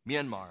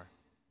 Myanmar,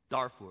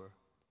 Darfur,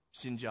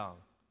 Xinjiang.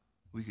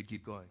 We could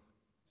keep going.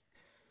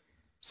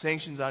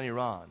 Sanctions on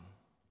Iran,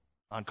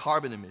 on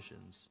carbon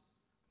emissions,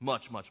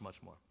 much, much,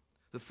 much more.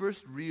 The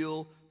first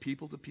real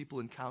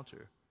people-to-people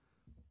encounter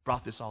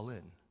brought this all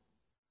in.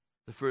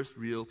 The first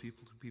real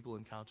people-to-people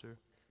encounter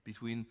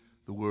between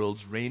the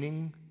world's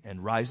reigning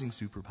and rising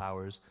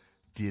superpowers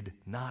did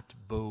not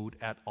bode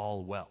at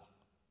all well.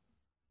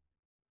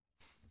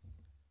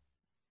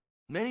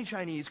 Many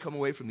Chinese come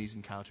away from these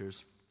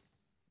encounters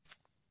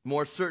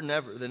more certain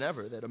than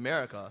ever that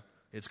America,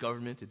 its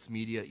government, its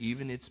media,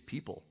 even its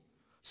people,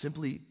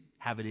 simply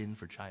have it in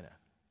for China.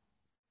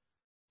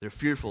 They're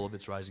fearful of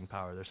its rising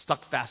power. They're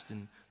stuck fast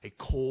in a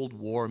Cold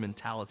War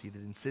mentality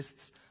that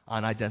insists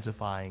on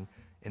identifying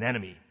an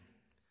enemy.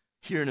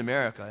 Here in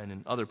America and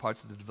in other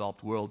parts of the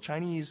developed world,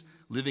 Chinese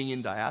living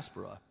in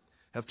diaspora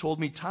have told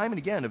me time and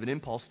again of an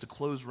impulse to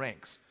close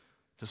ranks,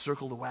 to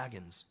circle the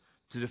wagons,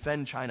 to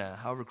defend China,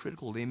 however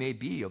critical they may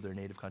be of their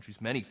native country's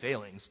many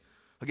failings,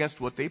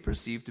 against what they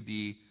perceive to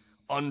be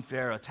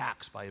unfair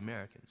attacks by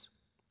Americans.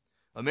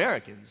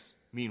 Americans,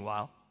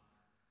 meanwhile,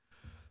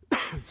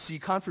 see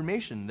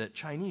confirmation that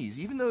Chinese,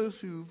 even those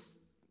who've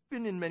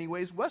been in many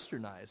ways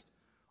westernized,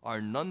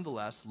 are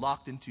nonetheless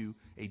locked into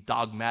a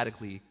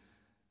dogmatically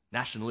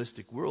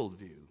nationalistic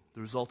worldview,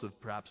 the result of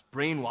perhaps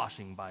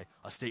brainwashing by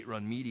a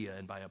state-run media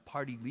and by a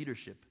party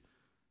leadership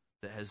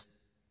that has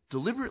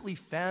deliberately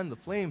fanned the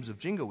flames of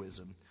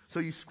jingoism. So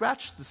you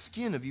scratch the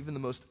skin of even the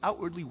most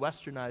outwardly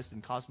westernized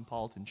and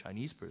cosmopolitan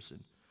Chinese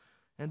person,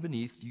 and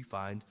beneath you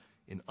find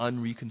an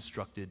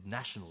unreconstructed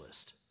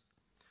nationalist.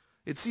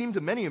 It seemed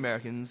to many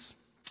Americans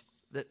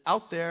that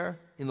out there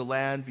in the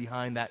land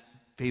behind that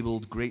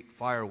fabled Great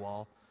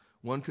Firewall,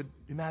 one could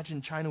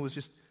imagine China was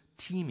just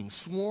teeming,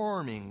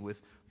 swarming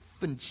with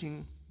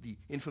Fenqing, the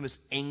infamous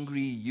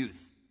angry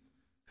youth,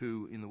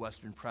 who in the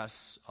Western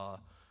press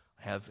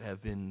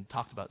have been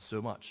talked about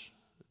so much,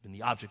 been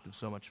the object of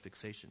so much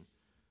fixation.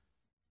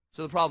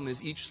 So the problem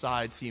is each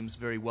side seems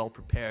very well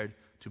prepared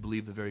to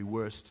believe the very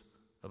worst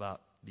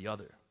about the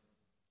other.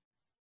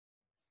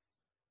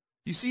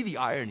 You see the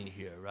irony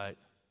here, right?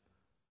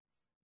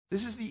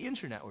 This is the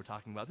internet we're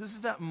talking about. This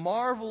is that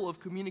marvel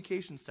of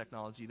communications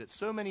technology that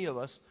so many of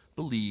us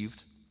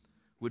believed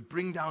would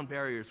bring down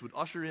barriers, would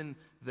usher in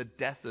the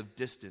death of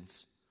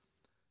distance,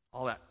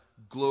 all that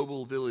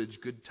global village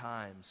good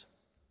times.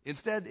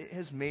 Instead, it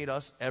has made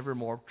us ever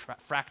more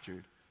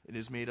fractured. It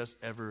has made us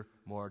ever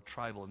more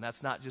tribal. And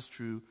that's not just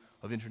true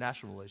of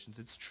international relations.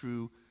 It's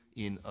true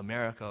in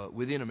America,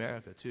 within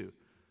America too.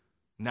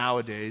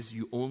 Nowadays,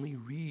 you only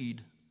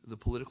read the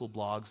political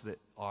blogs that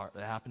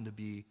happen to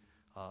be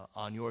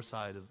on your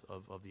side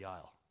of the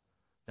aisle.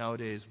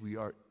 Nowadays, we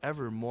are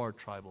ever more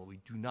tribal. We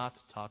do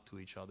not talk to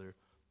each other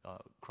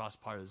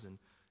cross-partisan,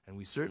 and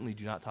we certainly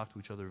do not talk to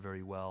each other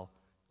very well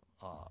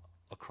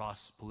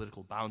across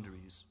political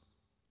boundaries.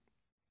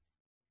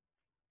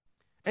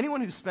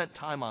 Anyone who's spent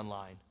time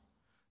online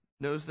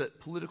knows that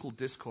political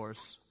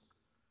discourse,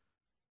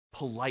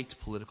 polite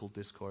political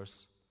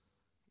discourse,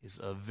 is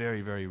a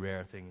very, very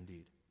rare thing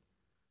indeed.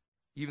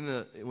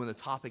 Even when the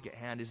topic at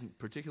hand isn't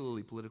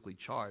particularly politically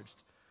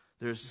charged,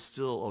 there's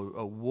still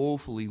a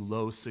woefully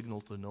low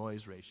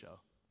signal-to-noise ratio.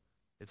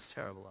 It's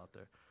terrible out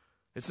there.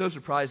 It's no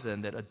surprise,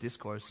 then, that a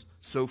discourse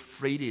so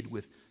freighted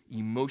with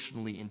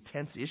emotionally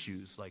intense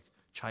issues like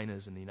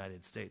China's and the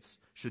United States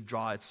should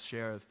draw its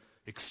share of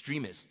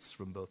extremists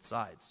from both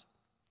sides.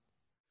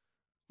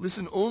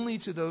 Listen only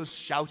to those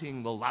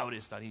shouting the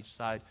loudest on each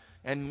side,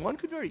 and one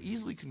could very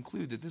easily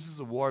conclude that this is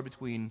a war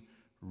between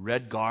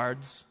red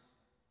guards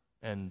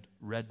and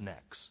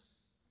rednecks.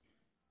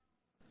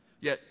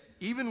 Yet,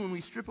 even when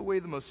we strip away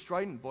the most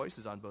strident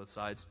voices on both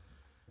sides,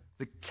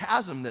 the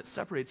chasm that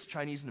separates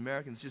Chinese and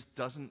Americans just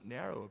doesn't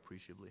narrow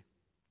appreciably,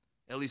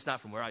 at least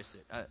not from where I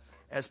sit.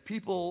 As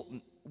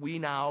people, we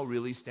now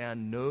really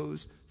stand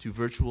nose to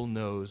virtual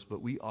nose,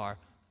 but we are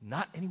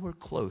not anywhere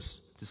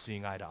close to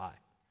seeing eye to eye.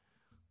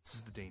 This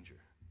is the danger.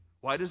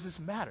 Why does this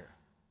matter?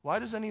 Why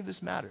does any of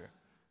this matter?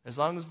 As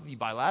long as the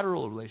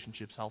bilateral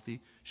relationship's healthy,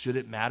 should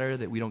it matter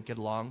that we don't get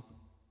along?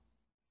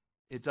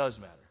 It does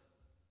matter.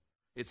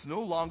 It's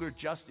no longer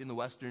just in the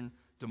Western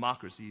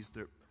democracies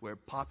where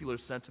popular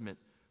sentiment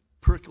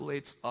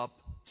percolates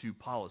up to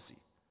policy.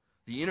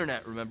 The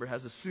internet, remember,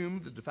 has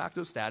assumed the de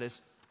facto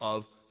status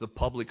of the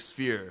public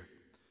sphere,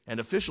 and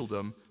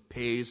officialdom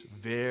pays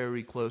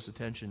very close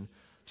attention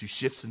to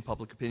shifts in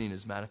public opinion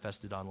as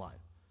manifested online.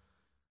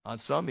 On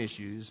some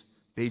issues,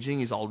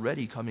 Beijing is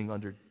already coming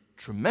under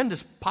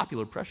tremendous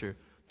popular pressure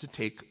to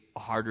take a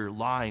harder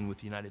line with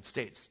the United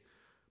States.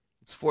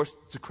 It's forced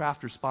to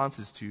craft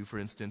responses to, for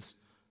instance,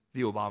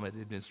 the Obama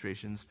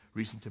administration's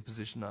recent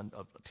imposition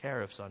of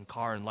tariffs on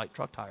car and light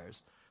truck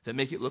tires that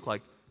make it look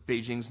like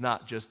Beijing's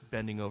not just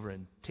bending over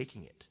and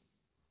taking it.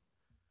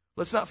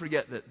 Let's not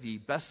forget that the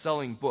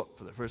best-selling book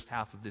for the first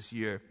half of this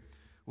year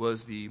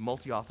was the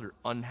multi-author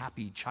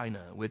Unhappy China,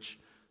 which,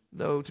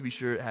 though to be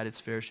sure it had its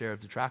fair share of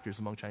detractors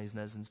among Chinese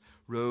netizens,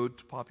 rode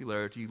to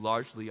popularity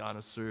largely on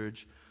a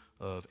surge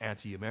of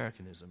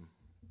anti-Americanism.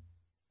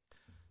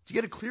 To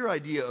get a clear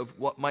idea of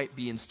what might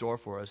be in store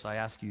for us, I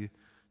ask you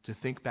to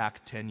think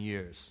back 10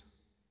 years.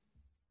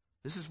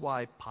 This is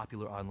why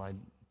popular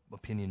online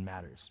opinion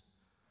matters.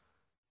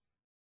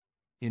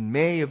 In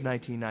May of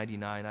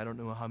 1999, I don't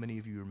know how many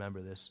of you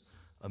remember this,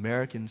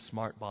 American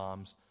smart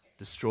bombs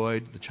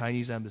destroyed the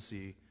Chinese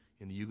embassy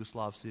in the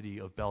Yugoslav city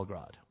of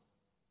Belgrade.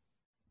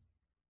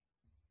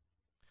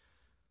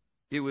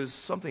 It was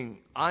something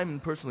I'm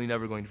personally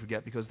never going to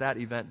forget because that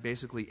event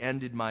basically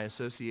ended my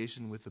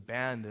association with the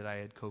band that I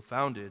had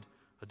co-founded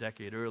a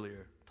decade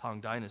earlier, Tang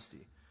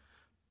Dynasty.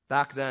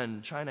 Back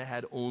then, China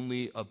had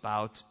only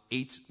about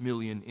 8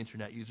 million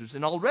internet users,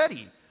 and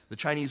already the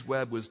Chinese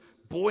web was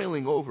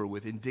boiling over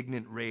with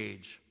indignant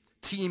rage,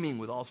 teeming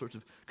with all sorts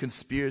of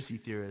conspiracy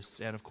theorists,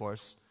 and of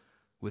course,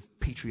 with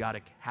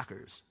patriotic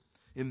hackers.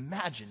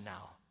 Imagine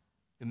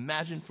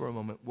for a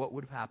moment what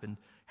would have happened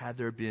had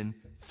there been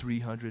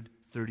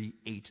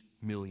 338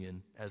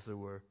 million as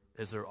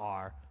there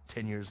are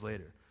 10 years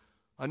later.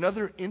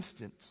 Another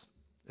incident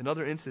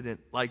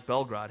like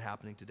Belgrade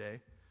happening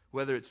today,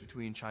 whether it's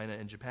between China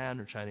and Japan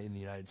or China and the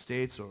United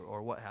States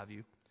or what have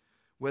you,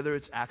 whether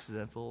it's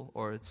accidental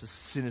or it's a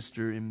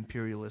sinister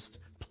imperialist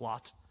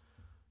plot,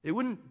 it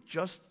wouldn't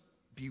just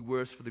be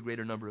worse for the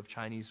greater number of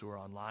Chinese who are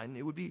online.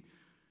 It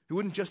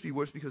wouldn't just be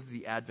worse because of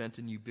the advent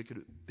and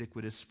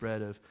ubiquitous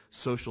spread of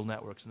social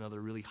networks and other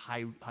really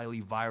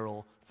highly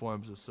viral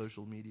forms of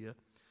social media.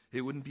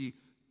 It wouldn't be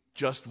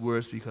just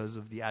worse because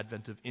of the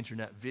advent of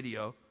internet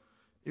video.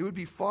 It would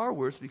be far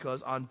worse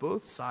because on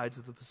both sides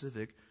of the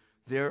Pacific,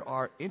 there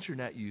are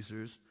internet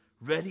users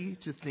ready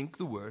to think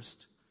the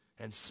worst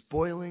and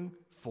spoiling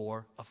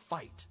for a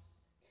fight.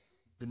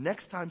 The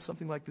next time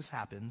something like this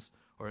happens,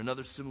 or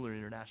another similar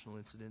international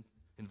incident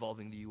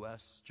involving the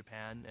U.S.,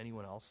 Japan,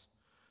 anyone else,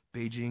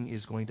 Beijing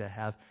is going to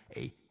have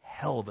a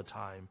hell of a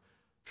time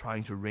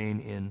trying to rein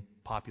in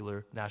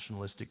popular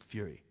nationalistic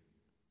fury.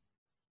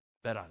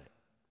 Bet on it.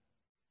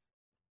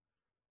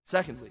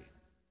 Secondly,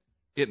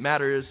 it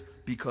matters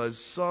because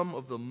some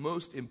of the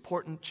most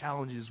important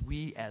challenges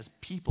we as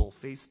people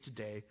face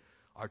today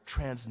are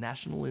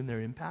transnational in their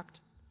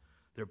impact.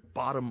 They're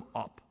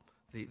bottom-up.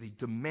 They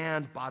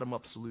demand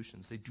bottom-up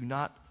solutions. They do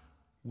not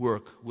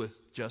work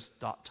with just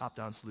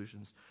top-down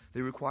solutions.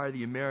 They require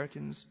the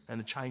Americans and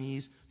the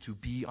Chinese to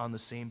be on the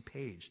same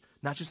page.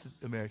 Not just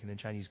the American and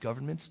Chinese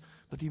governments,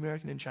 but the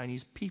American and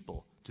Chinese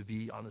people to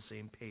be on the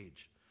same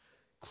page.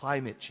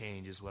 Climate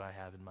change is what I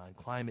have in mind.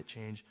 Climate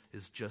change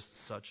is just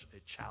such a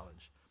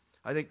challenge.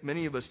 I think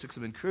many of us took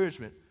some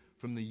encouragement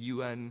from the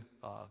UN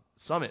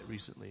summit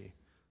recently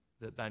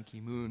that Ban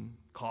Ki-moon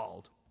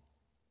called,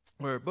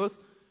 where both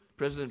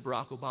President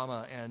Barack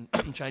Obama and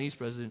Chinese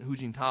President Hu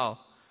Jintao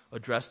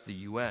addressed the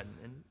UN,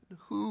 and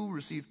Hu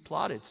received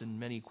plaudits in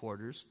many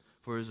quarters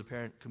for his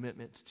apparent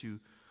commitment to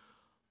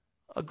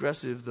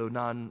aggressive, though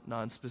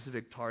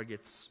non-specific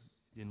targets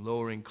in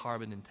lowering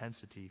carbon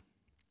intensity.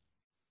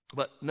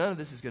 But none of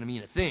this is going to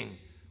mean a thing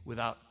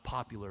without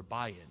popular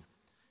buy-in.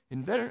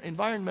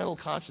 Environmental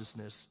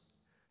consciousness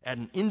at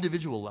an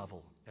individual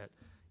level, at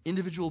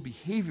individual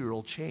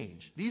behavioral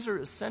change, these are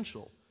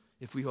essential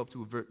if we hope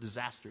to avert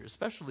disaster,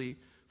 especially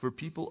for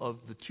people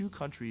of the two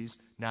countries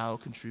now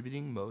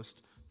contributing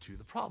most to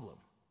the problem.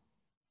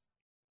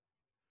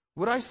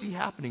 What I see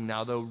happening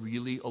now, though,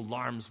 really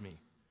alarms me.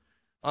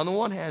 On the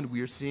one hand,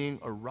 we are seeing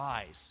a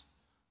rise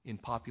in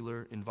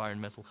popular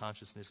environmental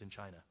consciousness in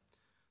China.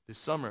 This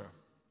summer,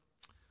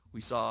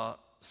 we saw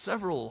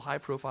several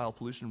high-profile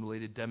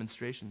pollution-related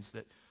demonstrations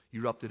that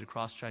erupted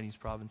across Chinese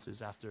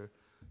provinces after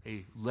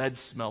a lead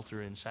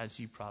smelter in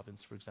Shanxi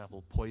province, for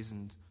example,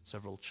 poisoned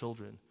several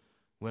children,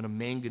 when a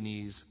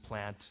manganese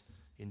plant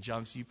in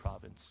Jiangxi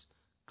province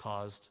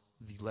caused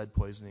the lead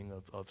poisoning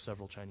of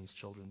several Chinese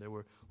children. There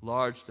were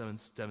large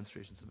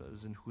demonstrations. It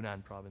was in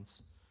Hunan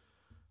province.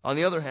 On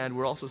the other hand,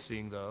 we're also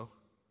seeing, though,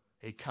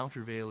 a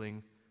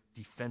countervailing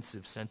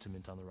defensive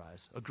sentiment on the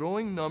rise. A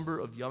growing number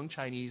of young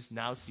Chinese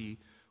now see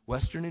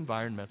Western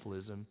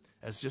environmentalism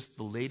as just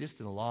the latest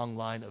in a long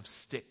line of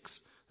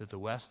sticks that the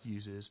West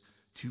uses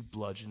to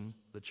bludgeon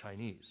the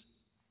Chinese,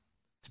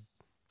 to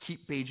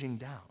keep Beijing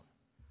down.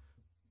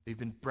 They've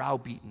been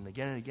browbeaten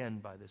again and again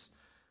by this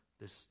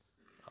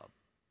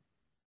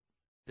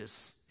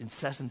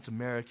incessant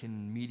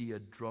American media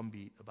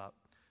drumbeat about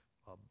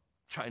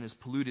China's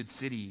polluted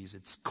cities,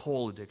 its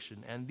coal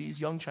addiction, and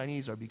these young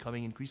Chinese are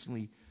becoming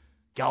increasingly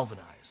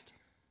galvanized.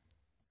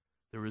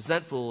 They're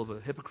resentful of a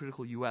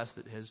hypocritical U.S.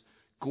 that has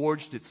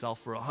gorged itself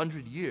for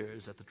 100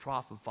 years at the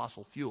trough of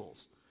fossil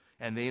fuels,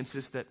 and they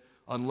insist that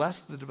unless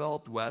the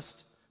developed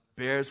West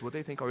bears what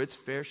they think are its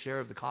fair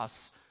share of the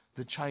costs,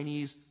 the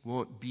Chinese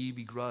won't be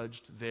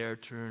begrudged their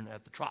turn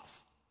at the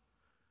trough.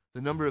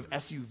 The number of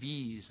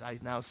SUVs I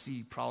now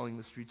see prowling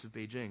the streets of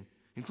Beijing,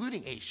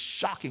 including a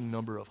shocking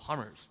number of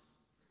Hummers,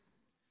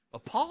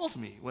 appalls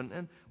me.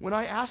 When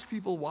I ask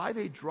people why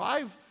they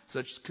drive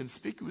such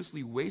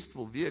conspicuously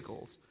wasteful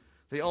vehicles,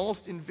 they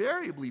almost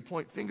invariably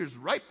point fingers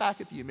right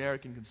back at the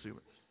American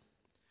consumer.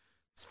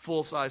 This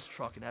full-size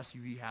truck and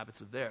SUV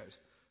habits of theirs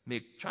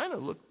make China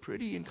look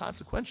pretty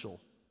inconsequential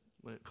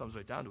when it comes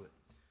right down to it.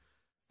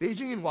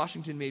 Beijing and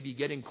Washington may be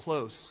getting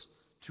close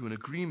to an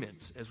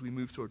agreement as we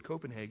move toward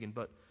Copenhagen,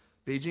 but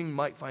Beijing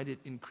might find it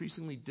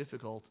increasingly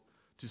difficult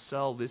to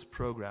sell this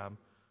program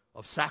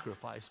of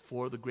sacrifice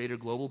for the greater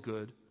global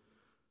good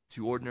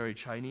to ordinary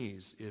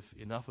Chinese if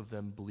enough of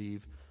them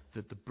believe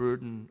that the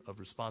burden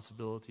of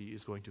responsibility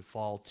is going to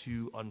fall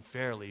too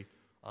unfairly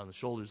on the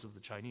shoulders of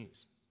the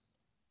Chinese.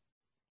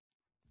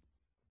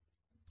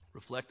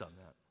 Reflect on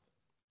that.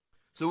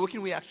 So what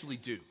can we actually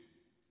do?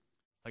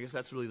 I guess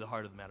that's really the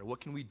heart of the matter.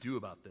 What can we do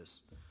about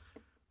this?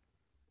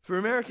 For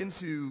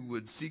Americans who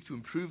would seek to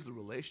improve the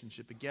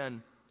relationship,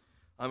 again,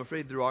 I'm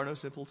afraid there are no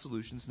simple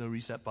solutions, no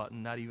reset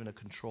button, not even a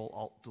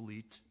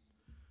Control-Alt-Delete.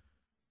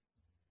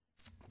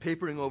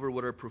 Papering over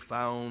what are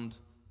profound,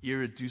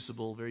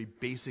 irreducible, very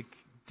basic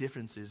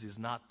differences is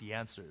not the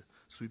answer.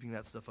 Sweeping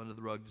that stuff under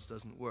the rug just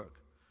doesn't work.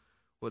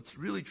 What's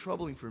really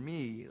troubling for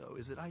me, though,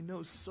 is that I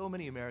know so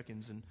many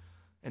Americans,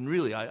 and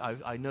really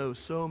I know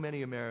so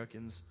many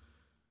Americans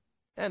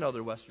and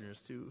other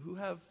Westerners too, who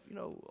have,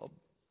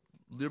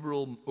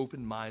 liberal,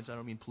 open minds. I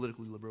don't mean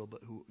politically liberal,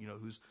 but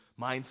whose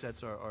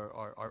mindsets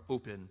are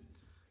open,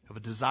 have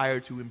a desire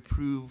to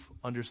improve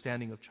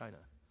understanding of China,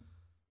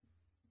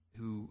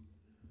 who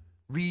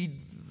read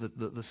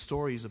the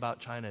stories about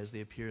China as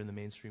they appear in the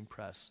mainstream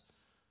press,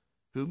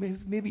 who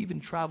maybe even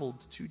traveled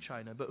to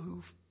China, but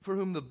for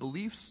whom the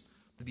beliefs,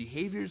 the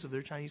behaviors of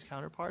their Chinese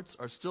counterparts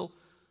are still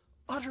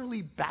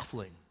utterly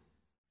baffling.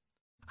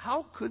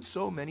 How could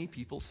so many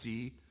people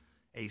see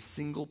a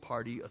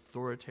single-party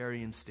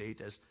authoritarian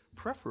state as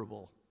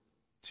preferable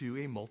to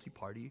a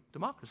multi-party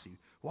democracy?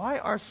 Why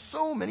are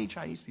so many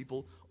Chinese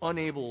people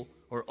unable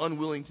or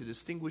unwilling to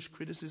distinguish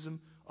criticism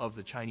of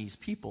the Chinese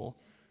people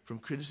from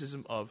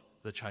criticism of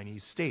the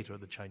Chinese state or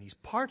the Chinese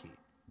party?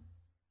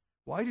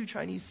 Why do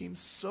Chinese seem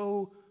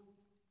so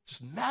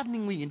just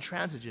maddeningly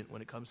intransigent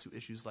when it comes to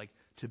issues like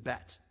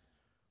Tibet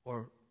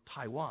or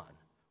Taiwan?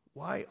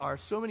 Why are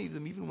so many of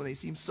them, even when they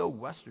seem so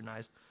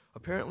westernized,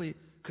 apparently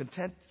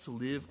content to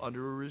live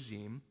under a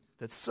regime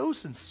that's so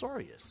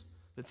censorious,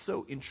 that's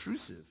so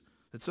intrusive,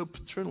 that's so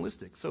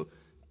paternalistic, so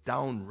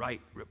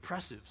downright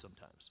repressive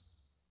sometimes?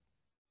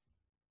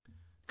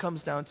 It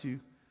comes down to,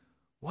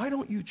 why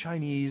don't you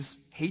Chinese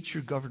hate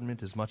your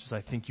government as much as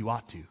I think you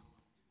ought to?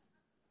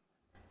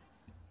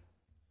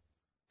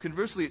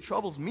 Conversely, it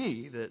troubles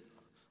me that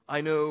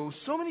I know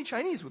so many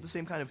Chinese with the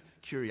same kind of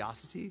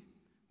curiosity,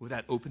 with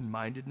that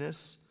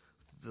open-mindedness,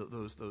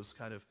 those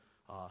kind of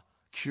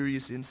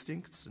curious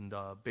instincts and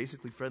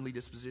basically friendly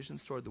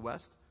dispositions toward the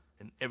West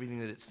and everything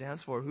that it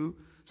stands for, who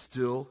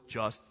still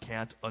just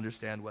can't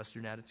understand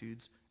Western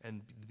attitudes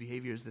and the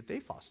behaviors that they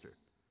foster.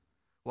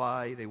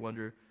 Why, they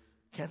wonder,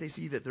 can't they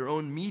see that their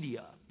own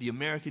media, the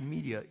American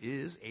media,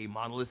 is a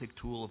monolithic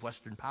tool of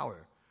Western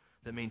power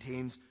that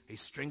maintains a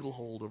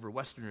stranglehold over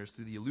Westerners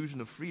through the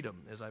illusion of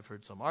freedom, as I've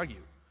heard some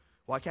argue?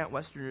 Why can't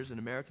Westerners and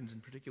Americans in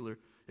particular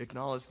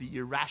acknowledge the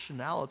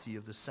irrationality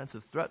of the sense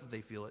of threat that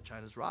they feel at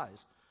China's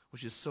rise,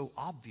 which is so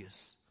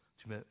obvious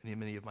to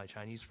many of my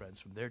Chinese friends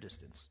from their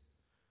distance?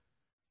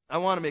 I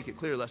want to make it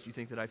clear, lest you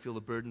think that I feel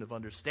the burden of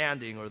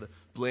understanding or the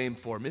blame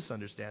for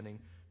misunderstanding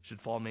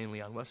should fall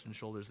mainly on Western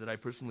shoulders, that I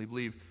personally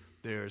believe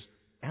there's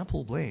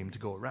ample blame to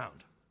go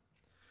around.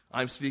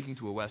 I'm speaking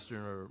to a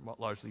Western or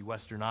largely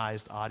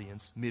Westernized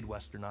audience,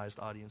 mid-Westernized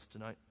audience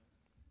tonight.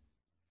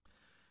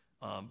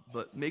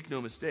 But make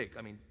no mistake,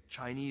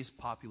 Chinese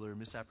popular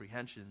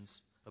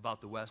misapprehensions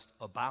about the West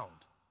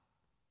abound.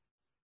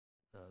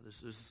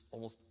 There's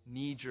almost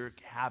knee-jerk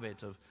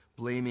habit of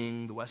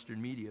blaming the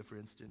Western media, for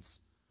instance,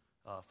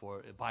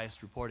 for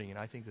biased reporting, and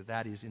I think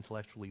that is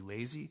intellectually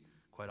lazy,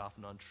 quite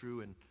often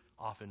untrue, and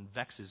often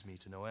vexes me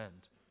to no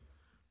end.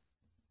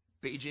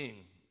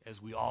 Beijing,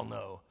 as we all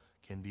know,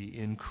 can be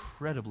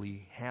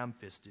incredibly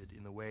ham-fisted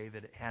in the way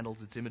that it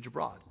handles its image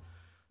abroad.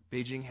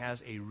 Beijing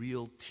has a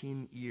real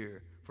tin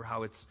ear for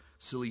how its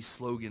silly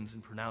slogans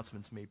and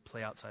pronouncements may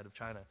play outside of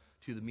China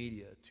to the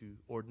media, to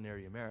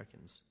ordinary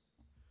Americans.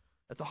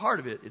 At the heart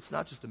of it, it's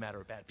not just a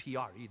matter of bad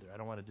PR either. I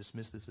don't want to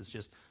dismiss this as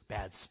just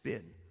bad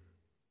spin.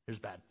 There's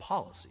bad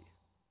policy.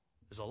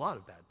 There's a lot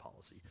of bad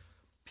policy.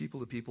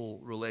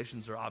 People-to-people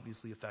relations are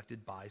obviously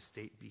affected by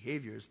state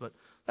behaviors, but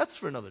that's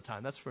for another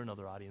time. That's for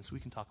another audience. We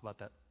can talk about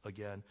that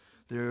again.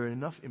 There are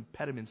enough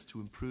impediments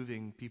to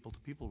improving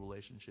people-to-people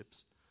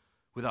relationships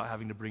without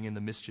having to bring in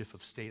the mischief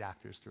of state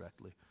actors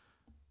directly.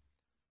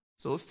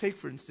 So let's take,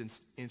 for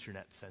instance,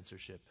 internet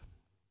censorship.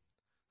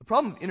 The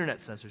problem of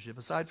internet censorship,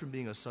 aside from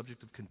being a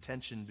subject of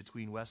contention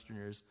between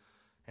Westerners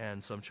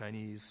and some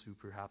Chinese who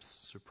perhaps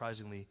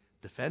surprisingly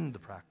defend the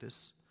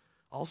practice,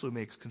 also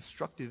makes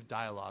constructive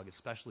dialogue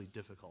especially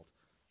difficult.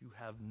 You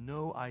have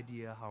no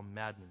idea how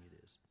maddening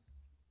it is.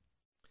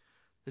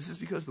 This is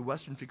because the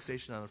Western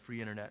fixation on a free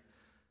internet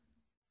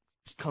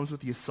comes with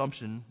the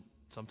assumption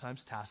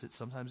sometimes tacit,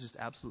 sometimes just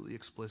absolutely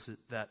explicit,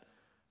 that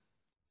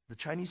the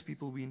Chinese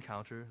people we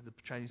encounter, the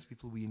Chinese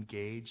people we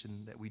engage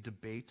and that we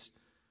debate,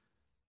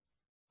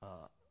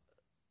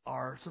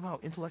 are somehow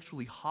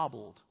intellectually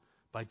hobbled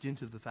by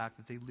dint of the fact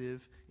that they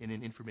live in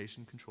an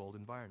information-controlled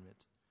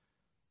environment.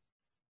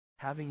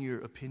 Having your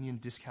opinion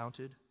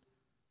discounted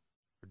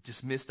or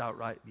dismissed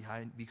outright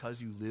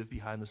because you live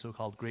behind the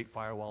so-called Great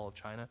Firewall of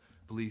China,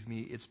 believe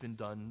me, it's been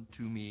done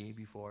to me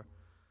before,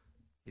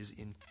 is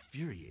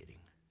infuriating.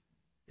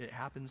 It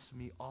happens to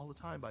me all the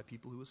time by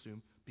people who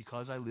assume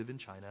because I live in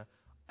China,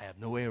 I have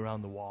no way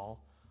around the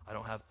wall, I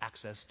don't have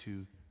access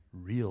to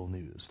real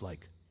news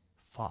like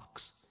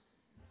Fox.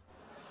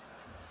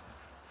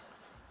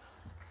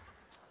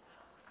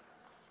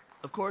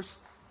 Of course,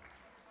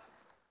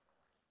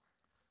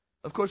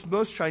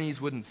 most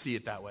Chinese wouldn't see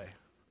it that way,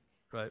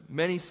 right?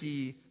 Many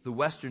see the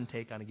Western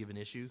take on a given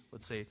issue,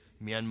 let's say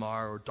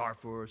Myanmar or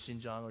Darfur or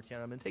Xinjiang or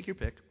Tiananmen, take your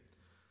pick,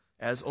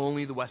 as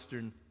only the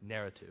Western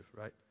narrative,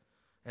 right?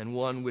 And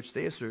one which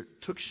they assert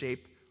took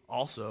shape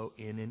also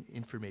in an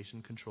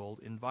information-controlled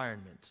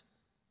environment.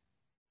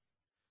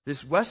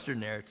 This Western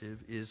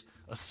narrative is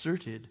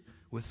asserted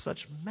with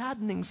such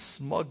maddening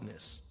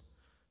smugness,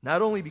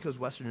 not only because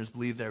Westerners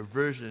believe their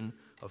version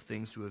of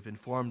things to have been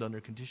formed under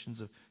conditions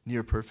of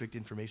near-perfect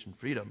information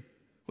freedom,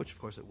 which of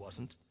course it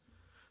wasn't,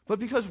 but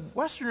because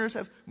Westerners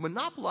have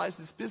monopolized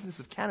this business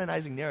of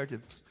canonizing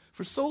narratives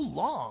for so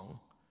long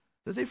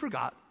that they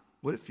forgot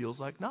what it feels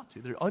like not to.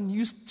 They're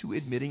unused to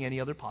admitting any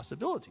other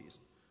possibilities.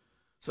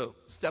 So,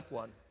 step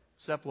one,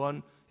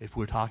 if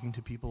we're talking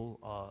to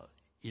people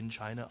in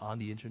China on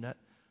the internet,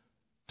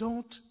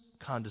 don't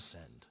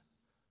condescend.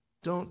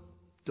 Don't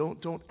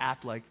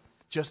act like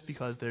just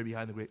because they're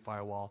behind the Great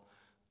Firewall,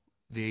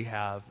 they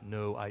have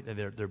no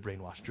idea, they're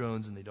brainwashed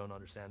drones and they don't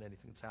understand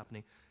anything that's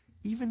happening.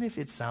 Even if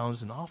it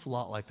sounds an awful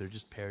lot like they're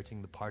just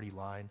parroting the party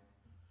line,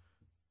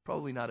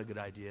 probably not a good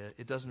idea.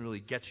 It doesn't really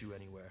get you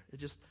anywhere. It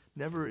just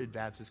never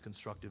advances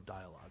constructive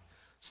dialogue.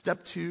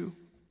 Step two,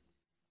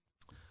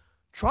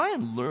 try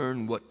and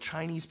learn what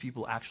Chinese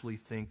people actually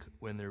think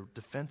when their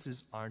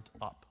defenses aren't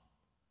up.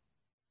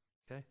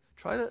 Okay?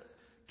 Try to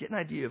get an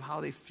idea of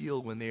how they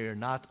feel when they are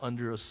not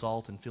under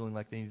assault and feeling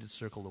like they need to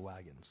circle the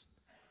wagons.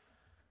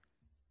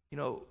 You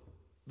know,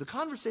 the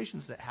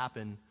conversations that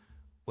happen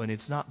when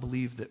it's not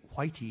believed that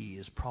Whitey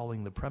is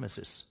prowling the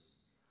premises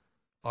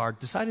are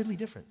decidedly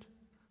different.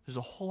 There's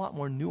a whole lot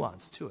more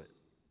nuance to it.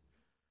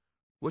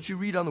 What you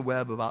read on the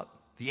web about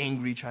the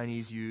angry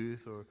Chinese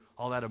youth or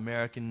all that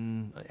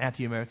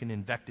anti-American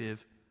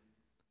invective,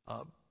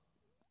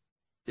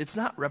 it's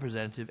not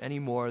representative any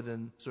more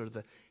than sort of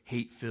the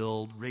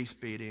hate-filled,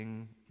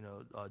 race-baiting,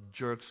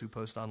 jerks who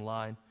post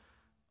online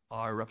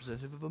are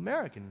representative of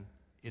American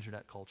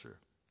internet culture.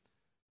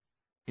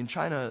 In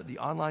China, the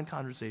online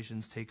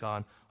conversations take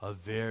on a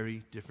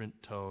very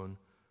different tone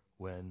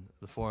when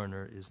the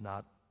foreigner is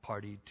not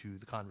party to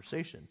the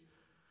conversation.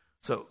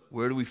 So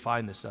where do we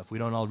find this stuff? We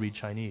don't all read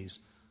Chinese.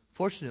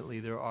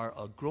 Fortunately, there are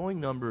a growing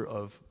number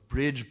of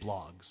bridge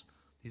blogs.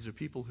 These are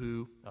people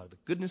who, out of the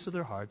goodness of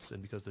their hearts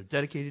and because they're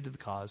dedicated to the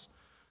cause,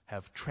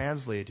 have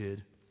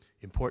translated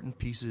important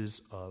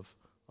pieces of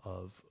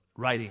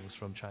writings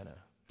from China.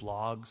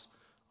 Blogs,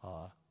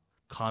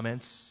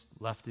 comments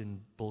left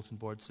in bulletin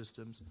board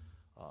systems,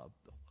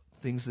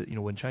 things that,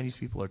 when Chinese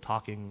people are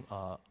talking,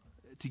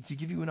 to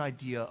give you an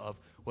idea of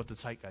what the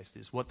zeitgeist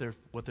is, what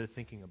they're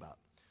thinking about.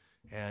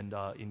 And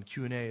in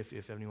Q&A,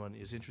 if anyone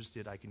is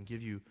interested, I can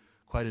give you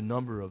quite a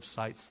number of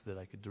sites that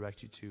I could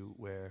direct you to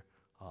where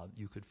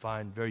you could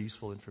find very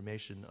useful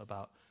information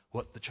about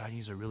what the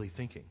Chinese are really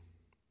thinking.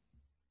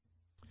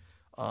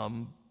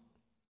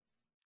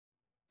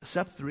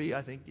 Step 3,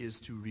 I think, is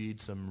to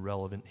read some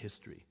relevant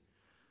history.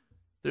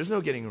 There's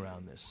no getting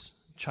around this.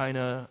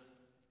 China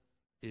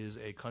is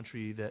a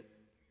country that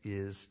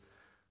is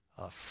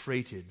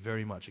freighted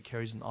very much. It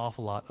carries an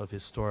awful lot of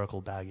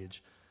historical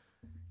baggage.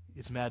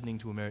 It's maddening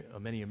to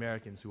many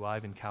Americans who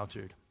I've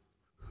encountered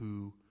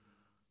who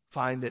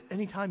find that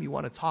anytime you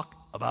want to talk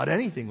about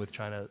anything with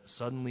China,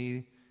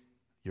 suddenly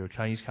your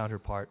Chinese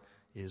counterpart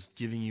is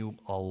giving you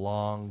a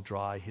long,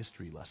 dry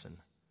history lesson.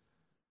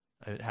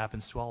 And it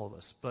happens to all of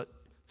us. But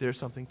there's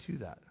something to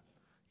that.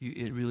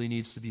 It really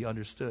needs to be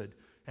understood.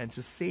 And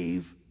to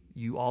save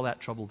you all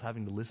that trouble of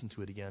having to listen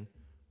to it again,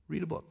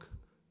 read a book.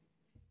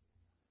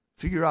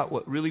 Figure out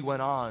what really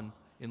went on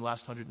in the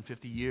last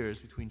 150 years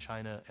between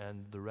China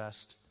and the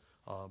rest.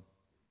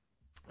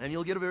 And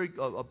you'll get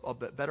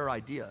a better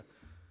idea.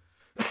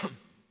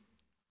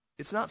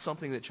 It's not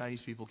something that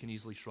Chinese people can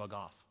easily shrug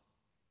off,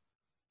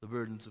 the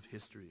burdens of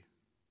history.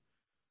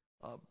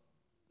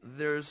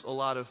 There's a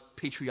lot of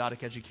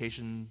patriotic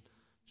education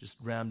just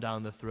rammed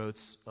down the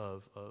throats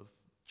of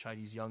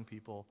Chinese young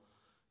people.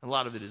 And a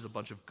lot of it is a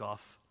bunch of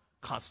guff,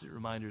 constant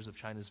reminders of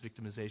China's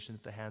victimization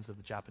at the hands of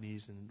the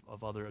Japanese and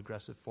of other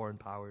aggressive foreign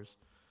powers.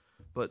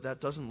 But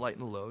that doesn't lighten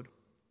the load.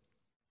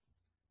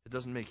 It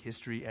doesn't make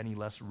history any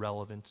less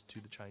relevant to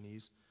the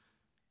Chinese.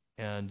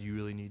 And you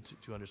really need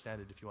to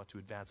understand it if you want to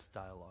advance the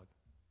dialogue.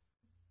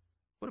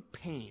 What a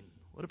pain.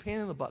 What a pain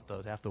in the butt,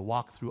 though, to have to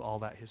walk through all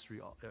that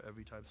history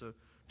every time. So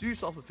do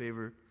yourself a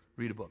favor,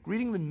 read a book.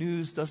 Reading the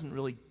news doesn't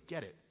really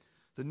get it.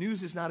 The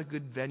news is not a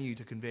good venue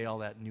to convey all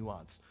that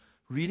nuance.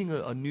 Reading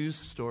a news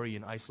story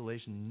in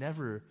isolation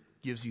never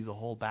gives you the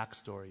whole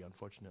backstory,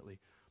 unfortunately.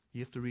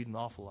 You have to read an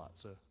awful lot,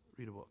 so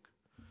read a book.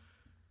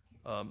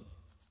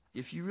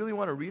 If you really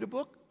want to read a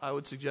book, I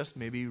would suggest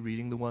maybe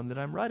reading the one that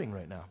I'm writing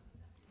right now.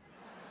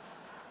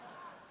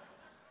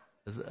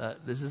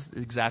 This is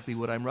exactly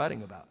what I'm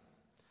writing about.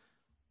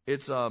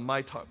 It's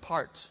my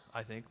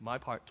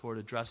part toward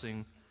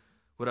addressing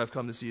what I've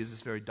come to see as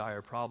this very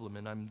dire problem,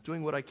 and I'm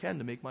doing what I can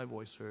to make my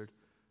voice heard.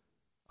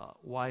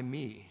 Why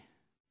me?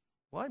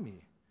 Why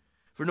me?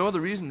 For no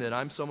other reason than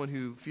I'm someone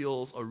who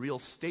feels a real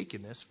stake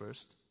in this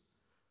first.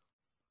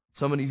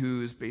 Somebody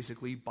who is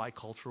basically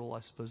bicultural. I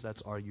suppose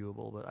that's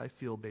arguable, but I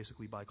feel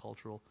basically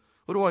bicultural.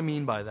 What do I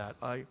mean by that?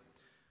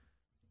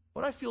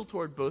 What I feel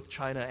toward both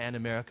China and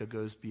America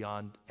goes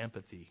beyond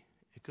empathy.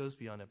 It goes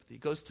beyond empathy.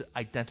 It goes to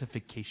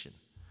identification.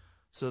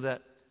 So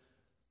that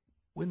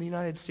when the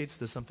United States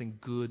does something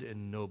good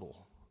and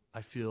noble,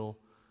 I feel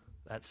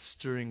that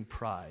stirring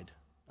pride.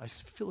 I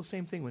feel the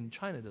same thing when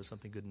China does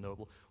something good and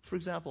noble. For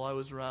example, I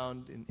was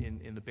around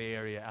in the Bay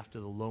Area after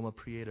the Loma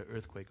Prieta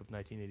earthquake of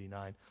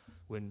 1989,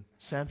 when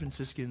San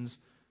Franciscans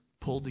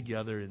pulled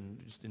together in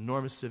just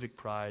enormous civic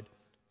pride,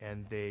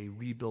 and they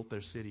rebuilt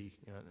their city.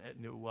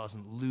 And it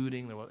wasn't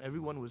looting.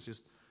 Everyone was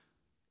just,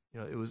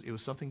 it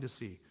was something to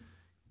see.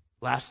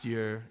 Last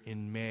year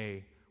in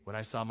May, when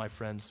I saw my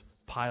friends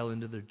pile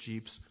into their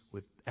Jeeps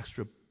with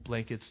extra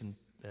blankets and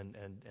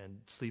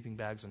sleeping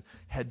bags and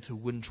head to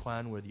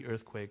Wenchuan, where the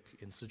earthquake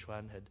in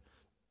Sichuan had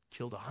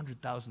killed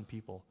 100,000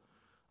 people,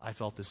 I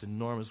felt this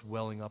enormous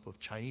welling up of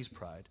Chinese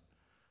pride.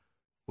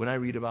 When I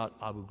read about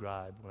Abu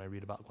Ghraib, when I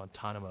read about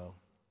Guantanamo,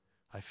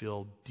 I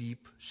feel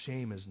deep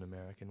shame as an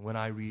American. When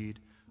I read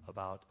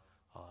about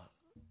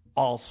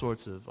all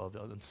sorts of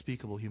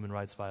unspeakable human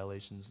rights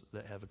violations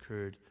that have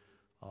occurred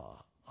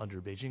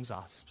under Beijing's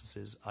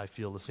auspices, I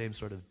feel the same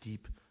sort of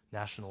deep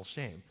national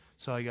shame.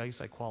 So I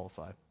guess I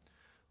qualify.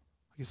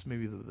 I guess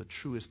maybe the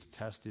truest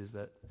test is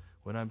that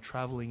when I'm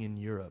traveling in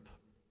Europe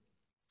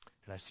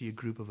and I see a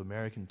group of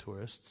American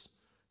tourists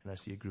and I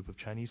see a group of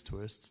Chinese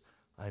tourists,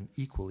 I'm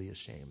equally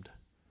ashamed.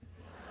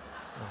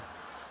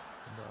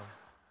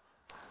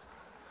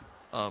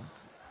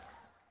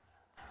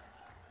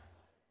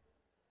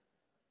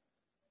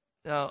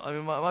 Now, I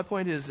mean, my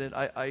point is that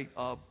I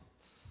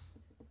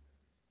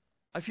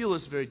feel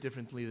this very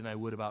differently than I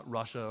would about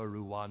Russia or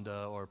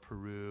Rwanda or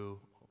Peru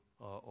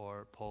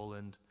or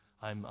Poland.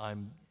 I'm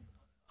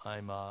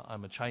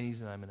a Chinese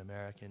and I'm an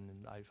American,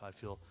 and I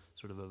feel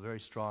sort of a very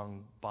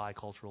strong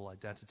bicultural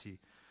identity.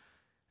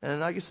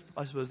 And I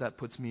suppose that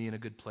puts me in a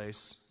good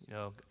place.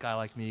 A guy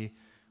like me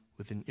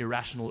with an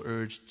irrational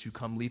urge to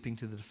come leaping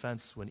to the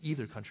defense when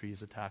either country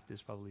is attacked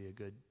is probably a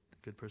good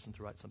person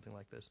to write something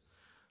like this.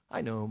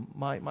 I know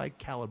my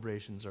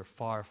calibrations are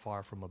far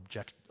from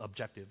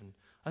objective, and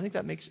I think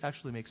that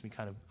actually makes me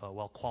kind of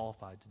well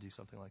qualified to do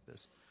something like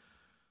this.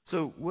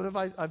 So what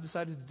I've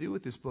decided to do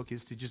with this book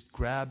is to just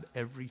grab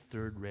every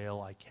third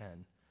rail I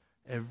can,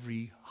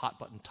 every hot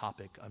button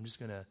topic. I'm just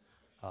going to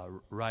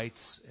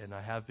write, and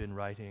I have been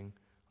writing,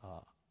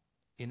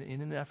 in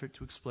an effort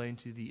to explain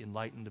to the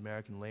enlightened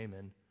American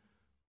layman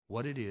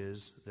what it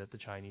is that the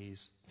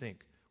Chinese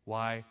think,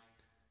 why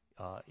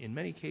in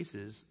many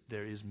cases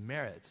there is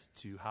merit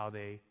to how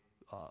they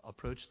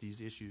approach these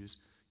issues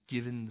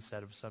given the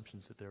set of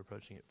assumptions that they're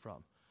approaching it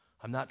from.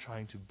 I'm not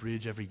trying to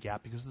bridge every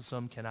gap because the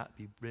sum cannot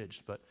be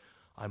bridged, but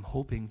I'm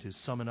hoping to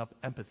summon up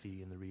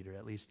empathy in the reader,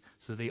 at least,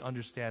 so they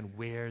understand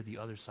where the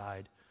other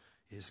side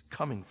is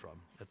coming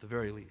from, at the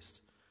very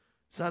least.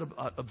 It's not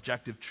about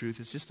objective truth,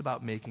 it's just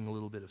about making a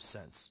little bit of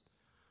sense.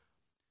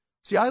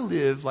 See, I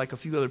live, like a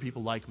few other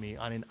people like me,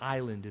 on an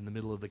island in the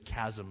middle of the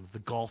chasm, the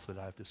gulf that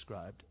I've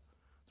described.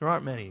 There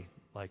aren't many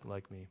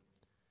like me.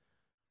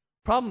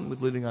 Problem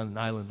with living on an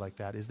island like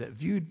that is that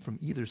viewed from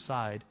either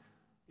side,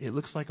 it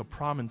looks like a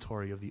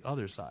promontory of the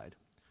other side.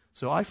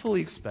 So I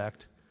fully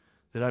expect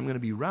that I'm going to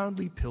be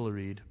roundly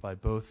pilloried by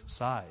both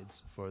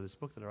sides for this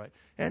book that I write.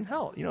 And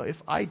hell,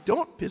 if I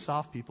don't piss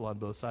off people on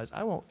both sides,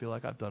 I won't feel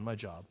like I've done my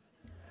job.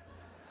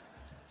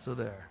 So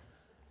there.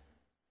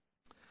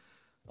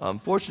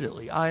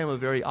 Fortunately, I am a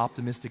very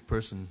optimistic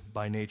person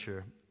by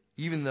nature,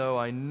 even though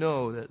I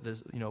know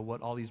that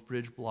what all these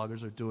bridge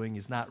bloggers are doing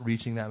is not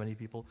reaching that many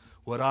people.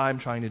 What I'm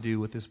trying to do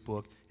with this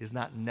book is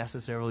not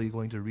necessarily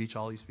going to reach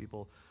all these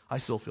people. I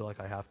still feel like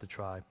I have to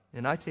try.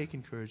 And I take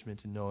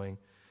encouragement in knowing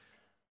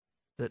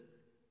that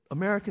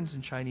Americans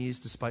and Chinese,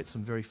 despite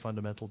some very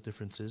fundamental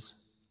differences,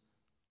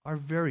 are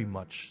very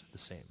much the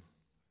same.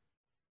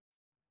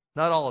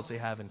 Not all that they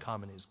have in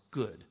common is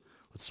good.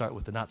 Let's start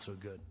with the not so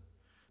good.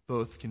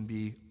 Both can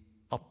be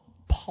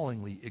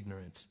appallingly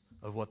ignorant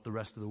of what the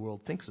rest of the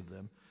world thinks of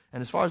them.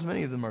 And as far as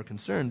many of them are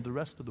concerned, the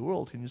rest of the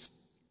world can just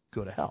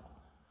go to hell.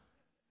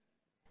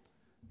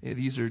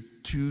 These are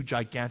two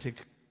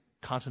gigantic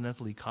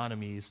continental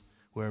economies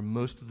where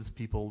most of the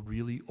people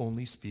really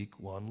only speak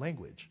one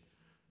language.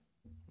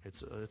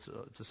 It's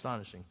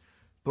astonishing.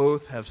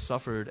 Both have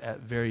suffered at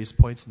various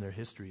points in their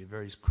history, at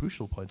various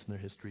crucial points in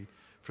their history,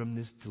 from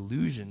this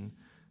delusion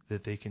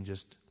that they can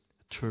just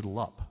turtle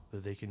up,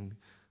 that they can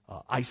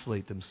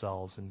isolate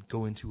themselves and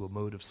go into a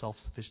mode of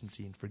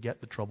self-sufficiency and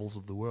forget the troubles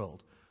of the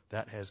world.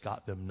 That has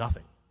got them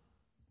nothing.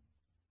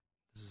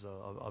 This is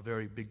a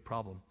very big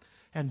problem.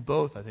 And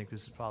both, I think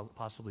this is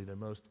possibly their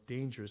most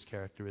dangerous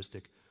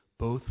characteristic,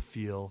 both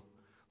feel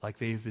like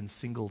they've been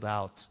singled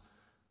out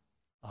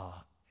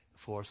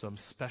for some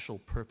special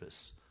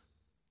purpose.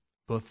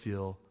 Both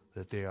feel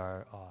that they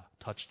are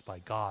touched by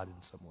God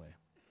in some way.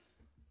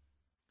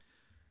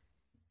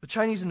 The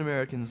Chinese and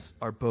Americans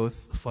are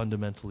both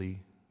fundamentally,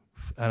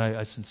 and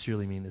I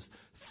sincerely mean this,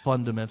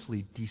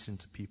 fundamentally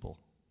decent people.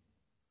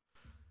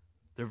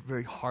 They're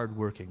very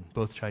hardworking,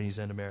 both Chinese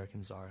and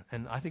Americans are.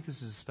 And I think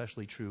this is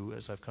especially true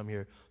as I've come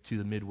here to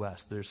the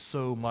Midwest. There's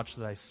so much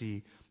that I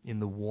see in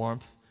the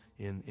warmth,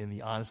 in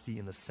the honesty,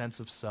 in the sense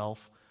of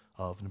self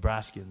of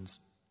Nebraskans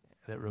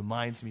that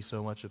reminds me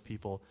so much of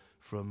people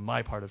from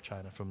my part of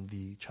China, from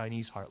the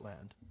Chinese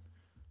heartland,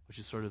 which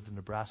is sort of the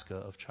Nebraska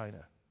of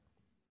China,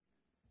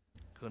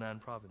 Henan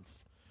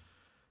province.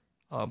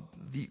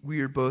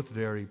 We are both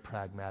very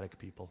pragmatic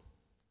people.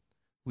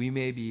 We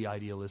may be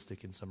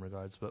idealistic in some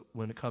regards, but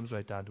when it comes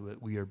right down to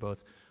it, we are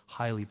both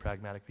highly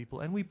pragmatic people,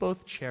 and we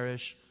both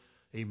cherish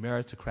a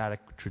meritocratic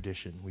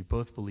tradition. We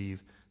both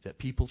believe that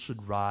people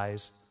should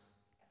rise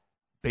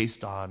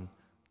based on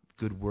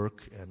good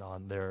work and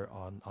on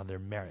their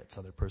merits,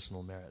 on their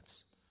personal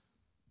merits.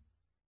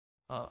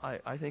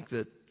 I think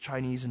that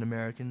Chinese and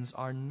Americans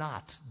are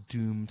not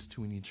doomed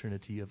to an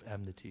eternity of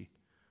enmity.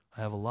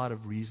 I have a lot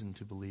of reason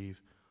to believe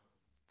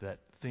that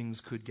things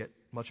could get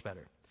much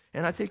better.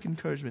 And I take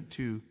encouragement,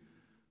 too,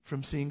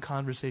 from seeing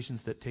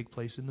conversations that take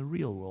place in the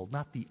real world,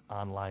 not the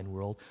online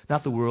world,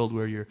 not the world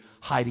where you're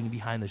hiding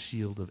behind the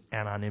shield of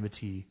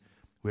anonymity,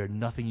 where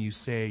nothing you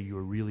say you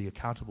are really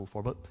accountable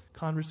for, but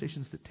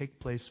conversations that take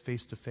place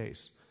face to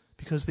face,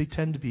 because they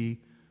tend to be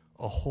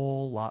a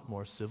whole lot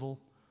more civil.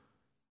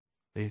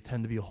 They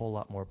tend to be a whole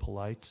lot more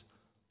polite.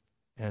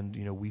 And,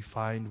 we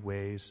find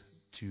ways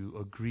to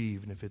agree,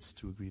 even if it's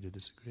to agree to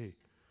disagree.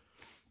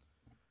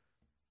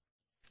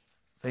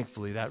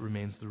 Thankfully, that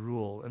remains the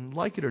rule. And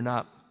like it or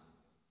not,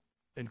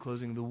 in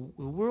closing, the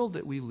world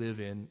that we live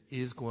in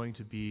is going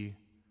to be,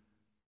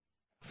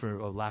 for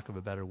a lack of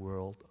a better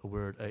word,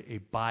 a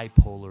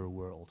bipolar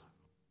world.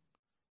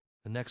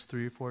 The next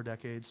 3 or 4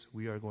 decades,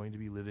 we are going to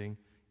be living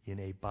in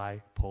a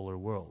bipolar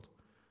world.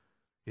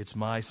 It's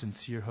my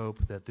sincere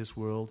hope that this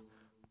world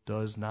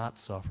does not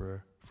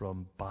suffer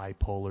from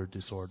bipolar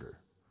disorder.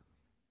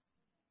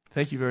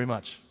 Thank you very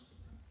much.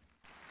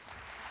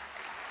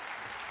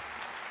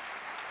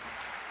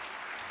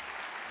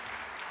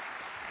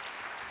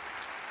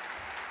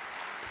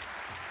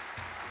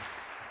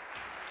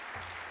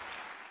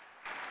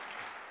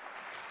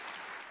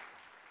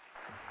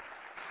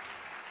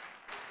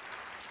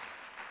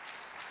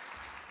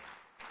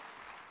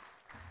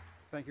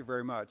 Thank you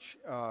very much.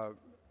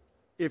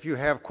 If you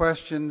have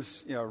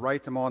questions,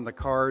 write them on the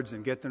cards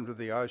and get them to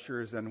the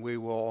ushers, and we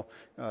will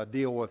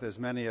deal with as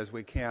many as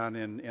we can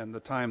in the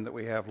time that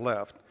we have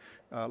left.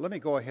 Let me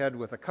go ahead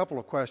with a couple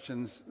of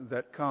questions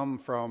that come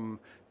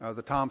from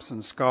the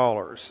Thompson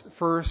scholars.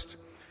 First,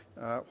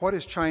 what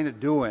is China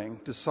doing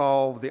to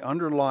solve the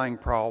underlying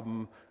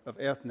problem of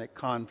ethnic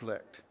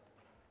conflict?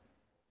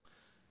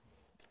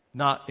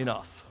 Not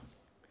enough.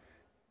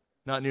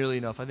 Not nearly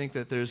enough. I think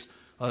that there's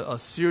a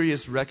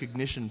serious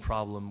recognition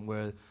problem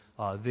where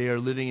they are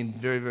living in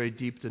very, very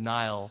deep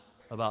denial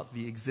about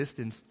the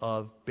existence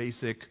of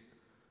basic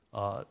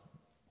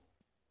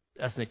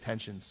ethnic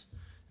tensions.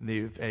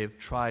 They've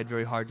tried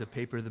very hard to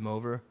paper them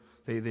over.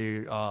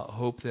 They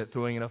hope that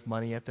throwing enough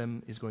money at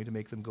them is going to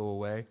make them go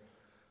away.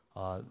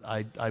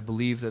 I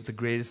believe that the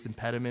greatest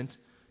impediment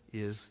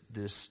is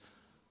this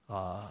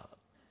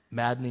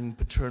maddening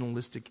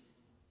paternalistic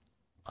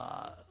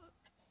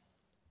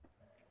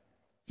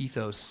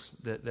ethos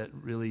that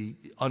really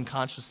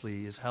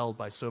unconsciously is held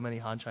by so many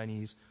Han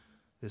Chinese,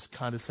 this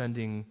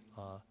condescending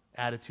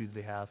attitude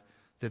they have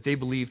that they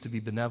believe to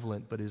be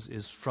benevolent but is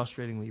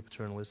frustratingly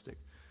paternalistic.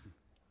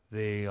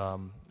 They,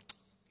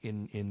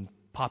 in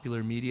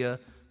popular media,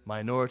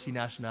 minority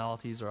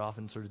nationalities are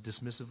often sort of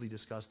dismissively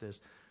discussed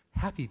as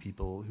happy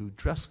people who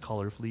dress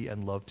colorfully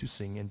and love to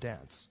sing and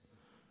dance.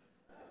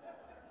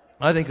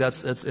 I think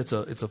it's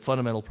a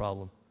fundamental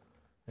problem,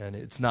 and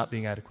it's not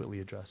being adequately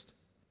addressed.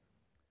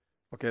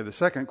 Okay, the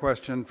second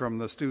question from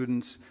the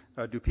students,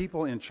 do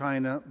people in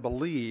China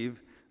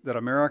believe that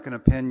American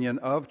opinion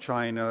of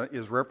China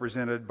is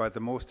represented by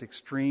the most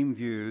extreme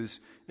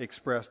views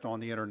expressed on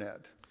the internet?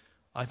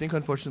 I think,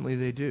 unfortunately,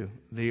 they do.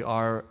 They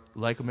are,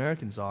 like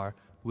Americans are,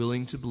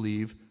 willing to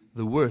believe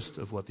the worst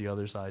of what the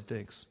other side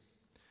thinks.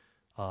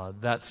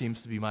 That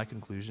seems to be my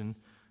conclusion.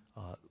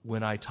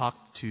 When I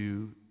talk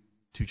to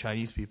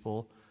Chinese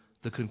people,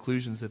 the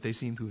conclusions that they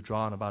seem to have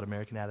drawn about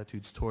American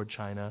attitudes toward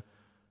China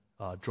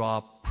draw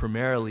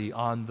primarily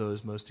on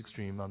those most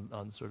extreme,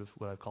 on sort of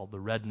what I've called the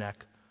redneck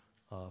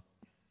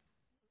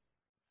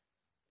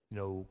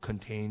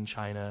contain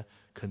China,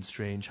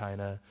 constrain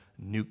China,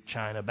 nuke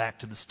China back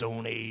to the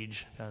Stone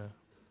Age kind of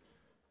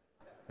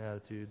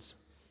attitudes.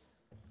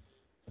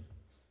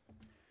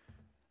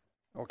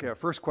 Okay, our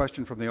first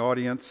question from the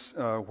audience.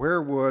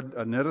 Where would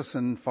a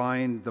netizen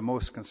find the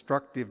most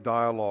constructive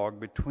dialogue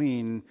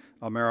between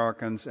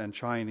Americans and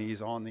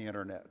Chinese on the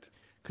internet?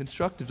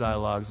 Constructive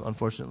dialogues,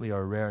 unfortunately,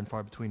 are rare and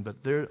far between,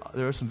 but there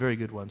are some very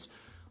good ones.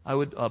 I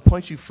would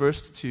point you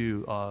first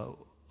to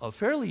a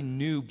fairly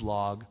new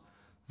blog,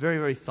 very,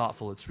 very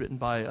thoughtful. It's written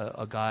by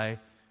a guy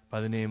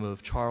by the name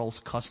of Charles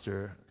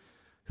Custer,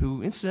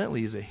 who,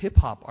 incidentally, is a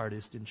hip-hop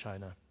artist in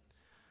China.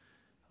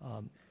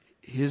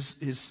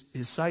 His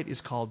site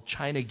is called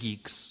China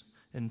Geeks,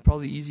 and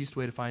probably the easiest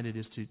way to find it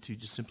is to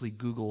just simply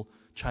Google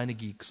China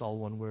Geeks, all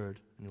one word,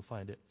 and you'll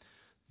find it.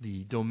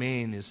 The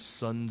domain is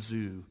Sun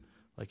Tzu,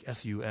 like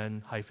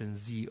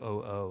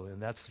SUN-ZOO,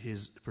 and that's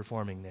his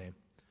performing name.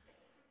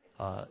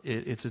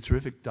 It's a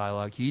terrific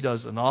dialogue. He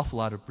does an awful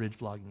lot of bridge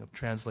blogging, of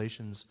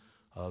translations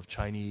of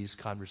Chinese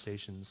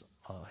conversations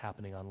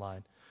happening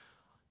online.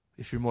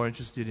 If you're more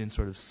interested in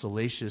sort of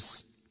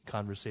salacious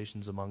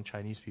conversations among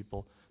Chinese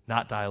people,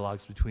 not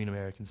dialogues between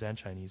Americans and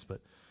Chinese,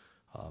 but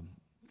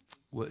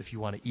if you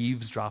want to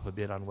eavesdrop a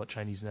bit on what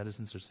Chinese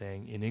netizens are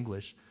saying in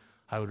English,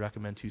 I would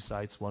recommend two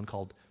sites, one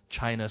called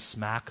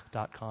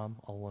ChinaSmack.com,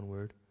 all one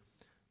word.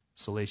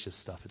 Salacious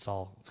stuff. It's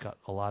got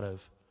a lot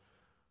of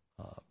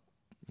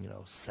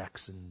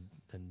sex and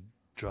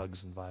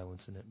drugs and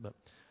violence in it, but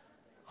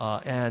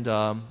and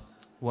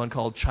one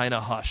called China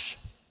Hush.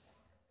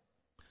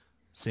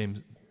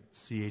 Same,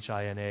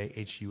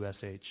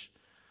 ChinaHush.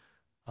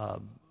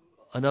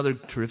 Another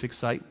terrific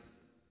site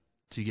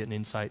to get an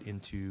insight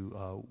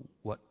into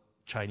what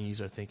Chinese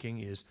are thinking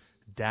is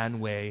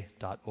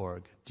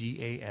danwei.org.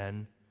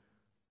 DANWEI.org.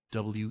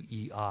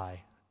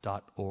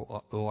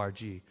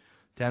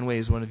 Danwei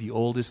is one of the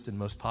oldest and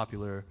most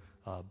popular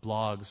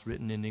blogs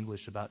written in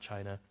English about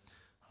China.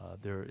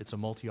 It's a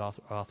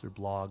multi-author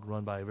blog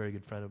run by a very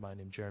good friend of mine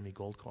named Jeremy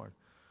Goldkorn,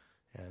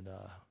 and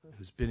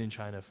who's been in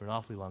China for an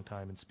awfully long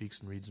time and speaks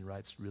and reads and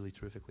writes really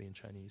terrifically in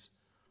Chinese.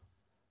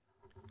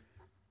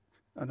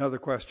 Another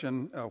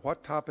question,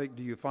 what topic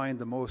do you find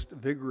the most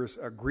vigorous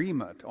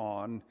agreement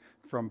on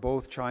from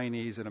both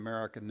Chinese and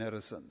American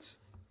netizens?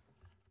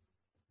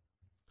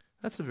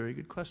 That's a very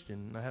good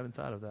question. I haven't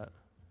thought of that.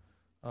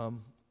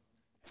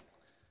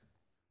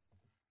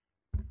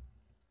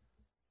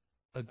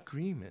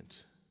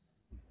 Agreement.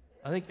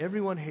 I think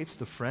everyone hates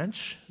the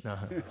French. No,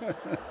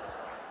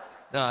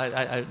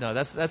 no.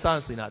 That's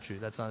honestly not true.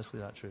 That's honestly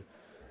not true.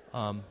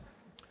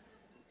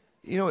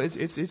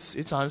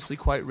 It's honestly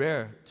quite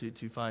rare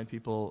to find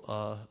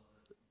people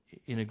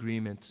in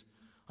agreement.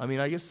 I mean,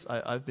 I guess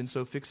I've been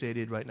so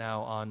fixated right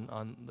now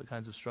on the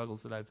kinds of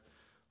struggles that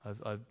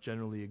I've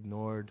generally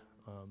ignored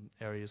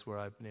areas where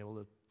I've been able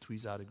to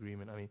tweeze out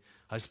agreement. I mean,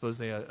 I suppose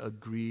they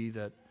agree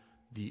that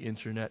the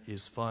internet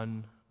is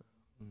fun,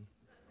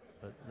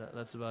 but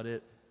that's about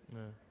it.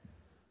 Yeah.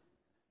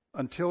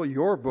 Until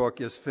your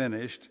book is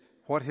finished,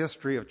 what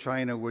history of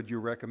China would you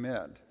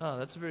recommend? Oh,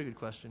 that's a very good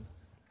question.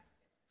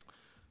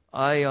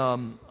 I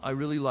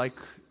really like,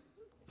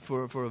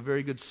 for a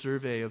very good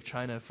survey of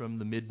China from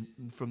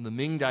the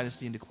Ming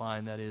Dynasty in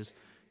decline, that is,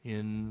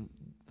 from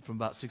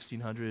about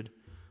 1600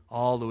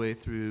 all the way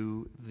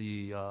through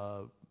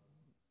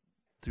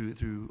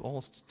through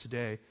almost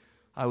today,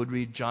 I would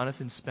read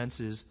Jonathan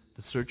Spence's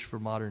The Search for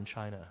Modern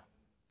China.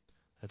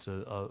 That's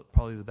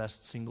probably the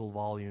best single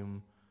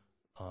volume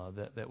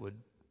that would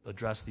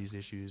address these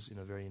issues in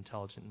a very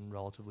intelligent and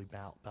relatively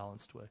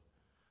balanced way.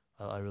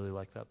 I really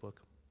like that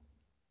book.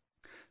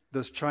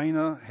 Does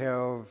China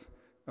have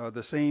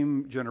the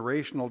same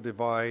generational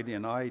divide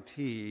in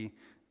IT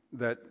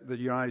that the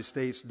United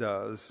States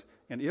does?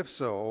 And if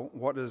so,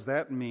 what does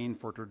that mean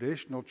for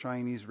traditional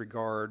Chinese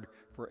regard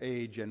for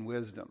age and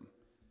wisdom?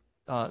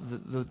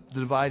 The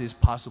divide is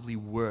possibly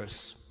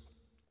worse,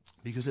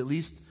 because at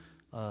least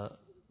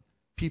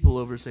people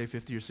over, say,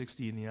 50 or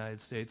 60 in the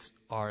United States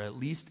are at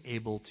least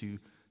able to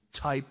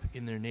type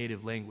in their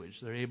native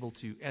language. They're able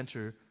to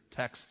enter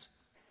text.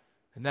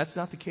 And that's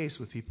not the case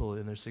with people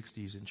in their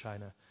 60s in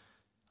China.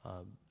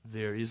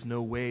 There is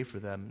no way for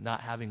them,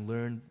 not having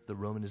learned the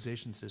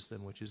Romanization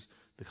system, which is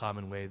the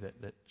common way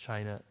that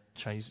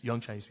young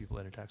Chinese people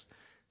enter text.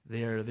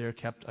 They're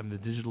kept. I mean, the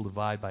digital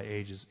divide by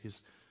age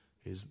is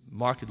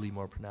markedly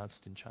more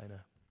pronounced in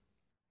China,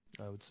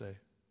 I would say.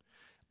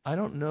 I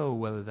don't know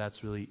whether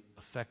that's really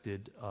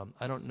affected.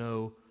 I don't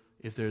know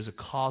if there's a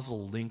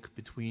causal link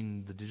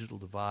between the digital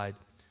divide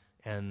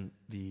and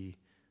the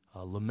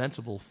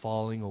lamentable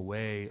falling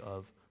away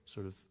of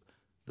sort of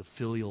the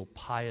filial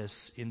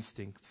pious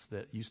instincts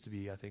that used to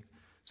be, I think,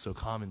 so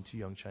common to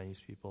young Chinese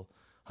people.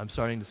 I'm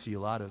starting to see a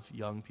lot of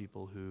young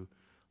people who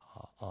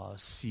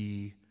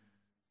see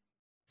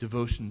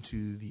devotion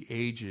to the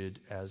aged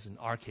as an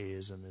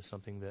archaism, as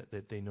something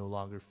that they no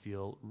longer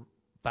feel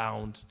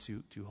bound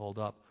to hold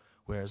up,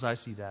 whereas I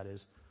see that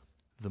as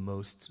the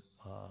most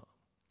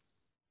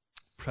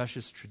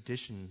precious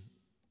tradition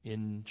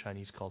in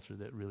Chinese culture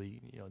that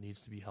really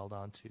needs to be held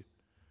on to.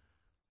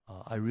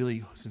 I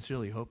really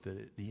sincerely hope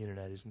that the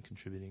internet isn't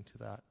contributing to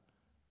that.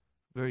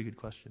 Very good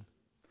question.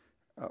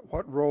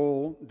 What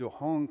role do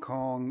Hong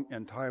Kong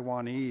and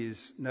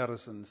Taiwanese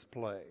netizens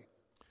play?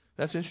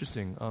 That's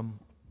interesting.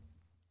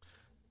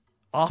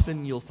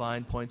 Often you'll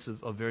find points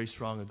of very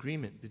strong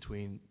agreement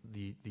between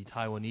the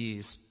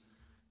Taiwanese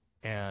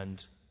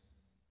and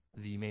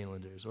the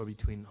mainlanders, or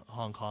between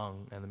Hong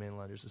Kong and the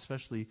mainlanders,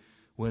 especially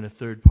when a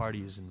third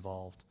party is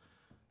involved.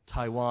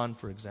 Taiwan,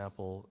 for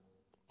example,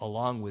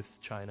 along with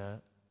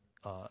China,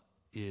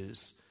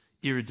 is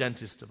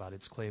irredentist about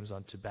its claims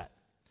on Tibet.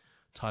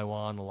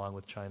 Taiwan, along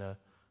with China,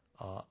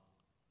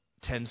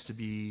 tends to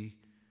be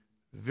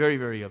very,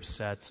 very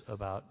upset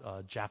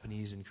about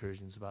Japanese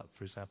incursions, about,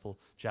 for example,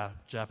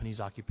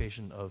 Japanese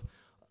occupation of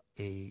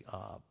a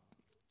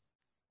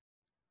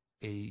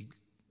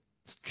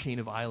chain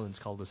of islands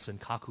called the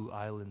Senkaku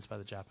Islands by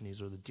the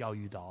Japanese, or the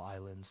Diaoyudao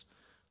Islands,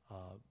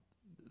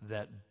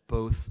 that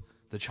both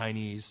the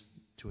Chinese,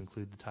 to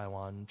include the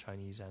Taiwan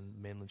Chinese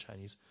and mainland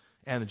Chinese,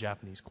 and the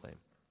Japanese claim.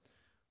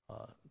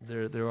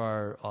 There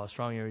are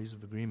strong areas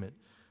of agreement.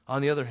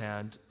 On the other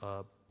hand,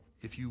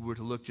 if you were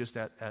to look just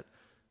at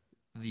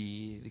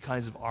the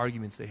kinds of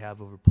arguments they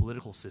have over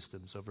political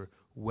systems, over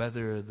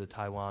whether the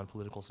Taiwan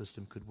political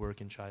system could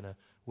work in China,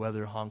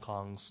 whether Hong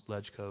Kong's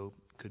LegCo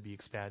could be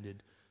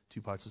expanded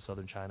to parts of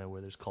southern China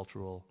where there's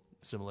cultural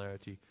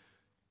similarity,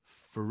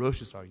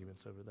 ferocious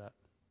arguments over that.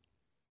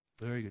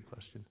 Very good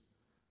question.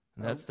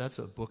 And that's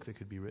a book that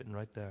could be written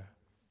right there.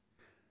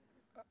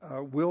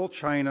 Will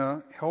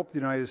China help the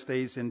United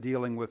States in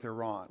dealing with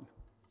Iran?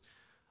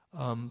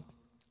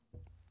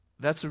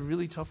 That's a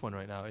really tough one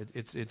right now.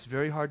 It's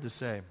very hard to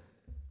say.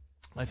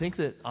 I think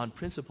that on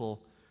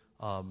principle,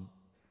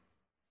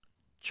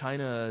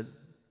 China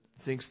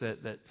thinks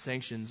that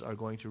sanctions are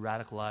going to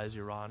radicalize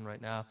Iran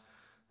right now,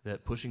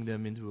 that pushing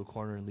them into a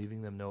corner and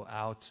leaving them no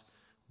out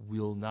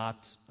will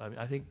not.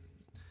 I think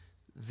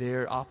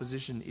their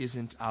opposition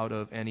isn't out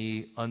of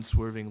any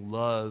unswerving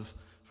love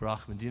for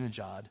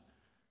Ahmadinejad.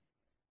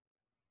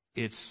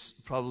 It's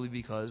probably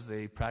because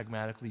they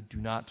pragmatically do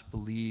not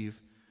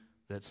believe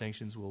that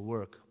sanctions will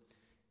work.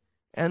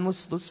 And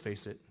let's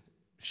face it,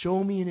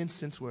 show me an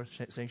instance where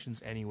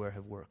sanctions anywhere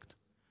have worked.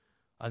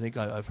 I think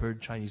I've heard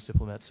Chinese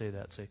diplomats say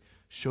that,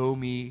 show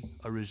me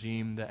a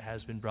regime that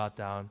has been brought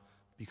down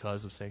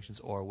because of sanctions,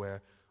 or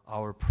where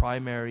our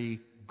primary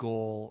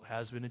goal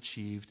has been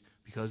achieved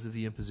because of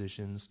the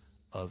impositions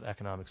of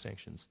economic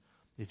sanctions.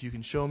 If you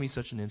can show me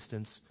such an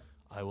instance,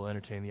 I will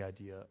entertain the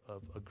idea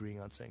of agreeing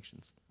on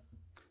sanctions.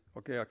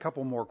 Okay, a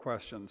couple more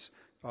questions.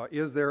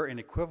 Is there an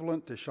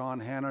equivalent to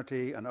Sean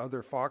Hannity and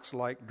other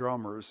Fox-like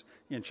drummers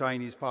in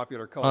Chinese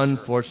popular culture?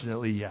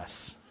 Unfortunately,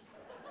 yes.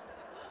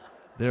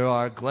 There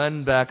are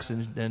Glenn Becks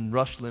and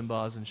Rush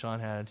Limbaughs and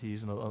Sean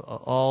Hannitys and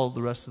all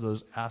the rest of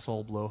those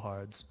asshole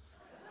blowhards.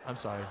 I'm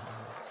sorry.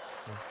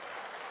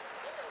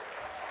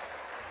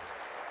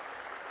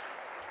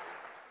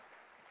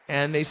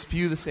 And they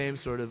spew the same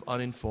sort of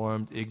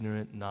uninformed,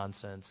 ignorant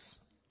nonsense.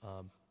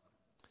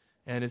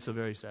 And it's a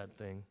very sad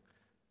thing.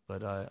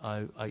 But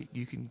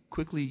you can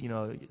quickly,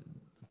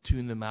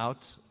 tune them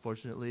out,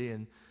 fortunately,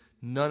 and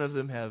none of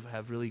them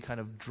have really kind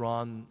of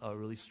drawn a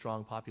really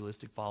strong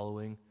populistic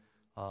following,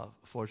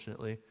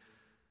 fortunately.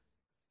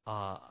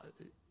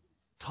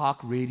 Talk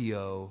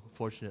radio,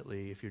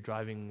 fortunately, if you're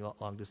driving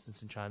long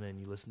distance in China and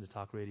you listen to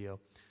talk radio,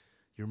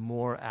 you're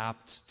more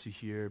apt to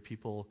hear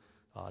people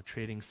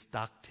trading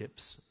stock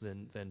tips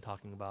than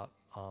talking about,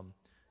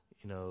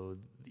 the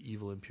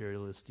evil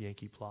imperialist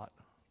Yankee plot.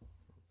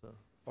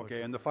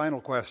 Okay, and the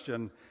final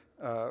question,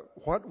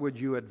 what would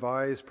you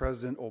advise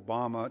President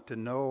Obama to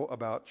know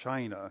about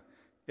China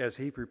as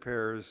he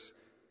prepares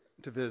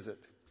to visit?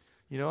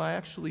 I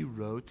actually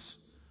wrote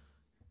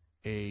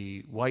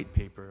a white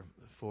paper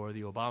for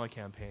the Obama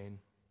campaign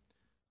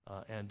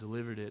and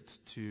delivered it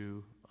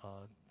to,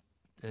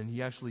 and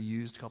he actually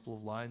used a couple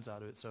of lines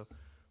out of it. So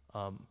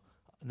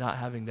not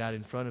having that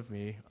in front of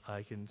me,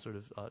 I can sort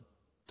of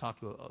talk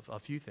to a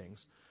few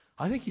things.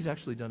 I think he's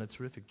actually done a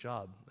terrific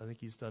job. I think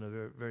he's done a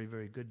very, very,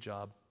 very good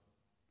job.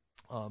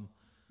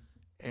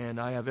 And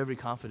I have every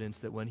confidence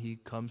that when he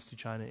comes to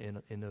China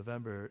in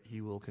November,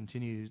 he will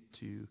continue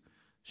to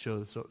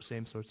show the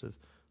same sorts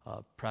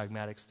of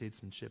pragmatic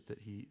statesmanship that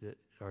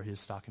are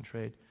his stock in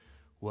trade.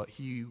 What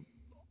he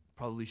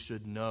probably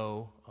should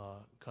know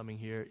coming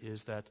here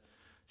is that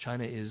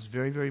China is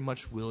very, very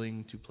much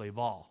willing to play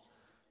ball.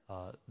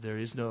 There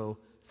is no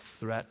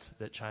threat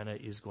that China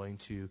is going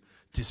to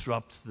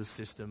disrupt the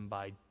system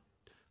by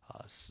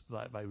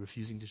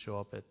refusing to show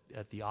up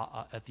at the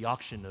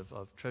auction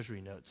of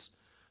treasury notes.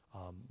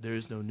 There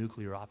is no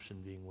nuclear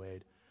option being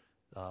weighed.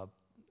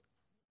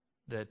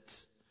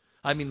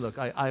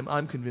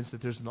 I'm convinced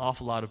that there's an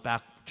awful lot of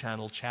back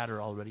channel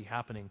chatter already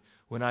happening.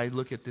 When I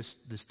look at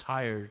this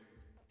tire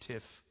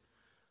tiff,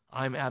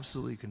 I'm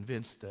absolutely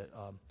convinced that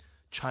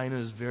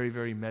China's very,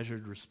 very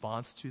measured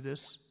response to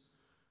this,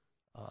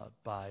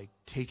 by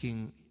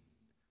taking,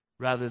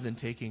 rather than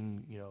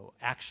taking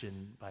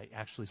action by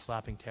actually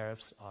slapping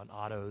tariffs on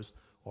autos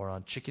or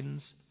on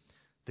chickens,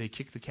 they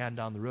kick the can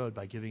down the road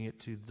by giving it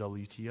to the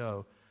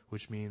WTO,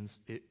 which means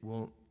it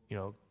won't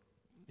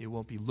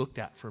be looked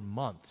at for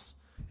months.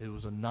 It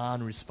was a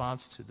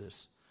non-response to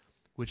this,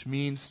 which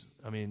means,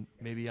 I mean,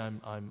 maybe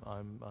I'm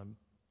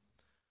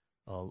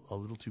a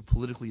little too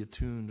politically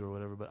attuned or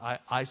whatever, but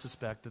I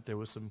suspect that there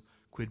was some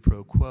quid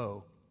pro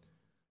quo,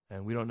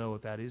 and we don't know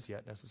what that is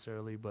yet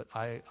necessarily. But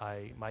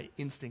my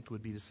instinct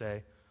would be to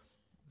say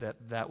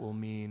that will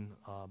mean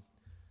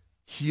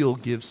he'll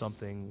give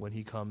something when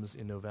he comes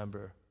in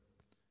November.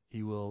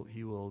 He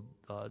will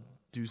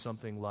do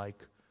something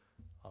like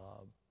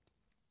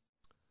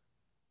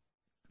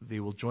they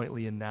will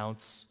jointly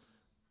announce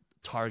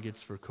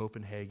targets for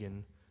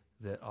Copenhagen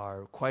that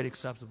are quite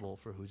acceptable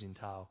for Hu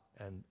Jintao,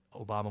 and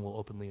Obama will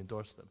openly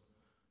endorse them.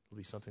 It'll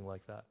be something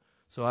like that.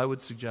 So I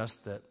would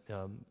suggest that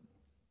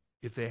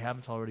if they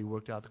haven't already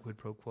worked out the quid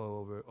pro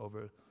quo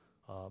over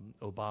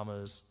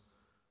Obama's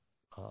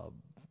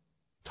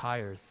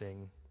tire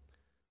thing,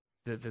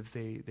 that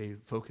they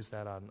focus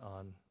that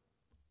on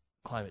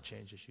climate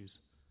change issues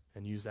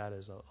and use that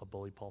as a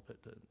bully pulpit.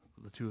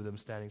 The two of them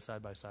standing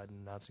side by side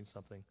and announcing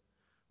something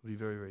would be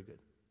very, very good.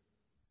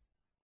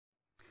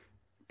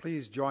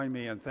 Please join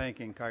me in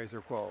thanking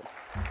Kaiser Kuo.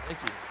 Thank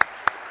you.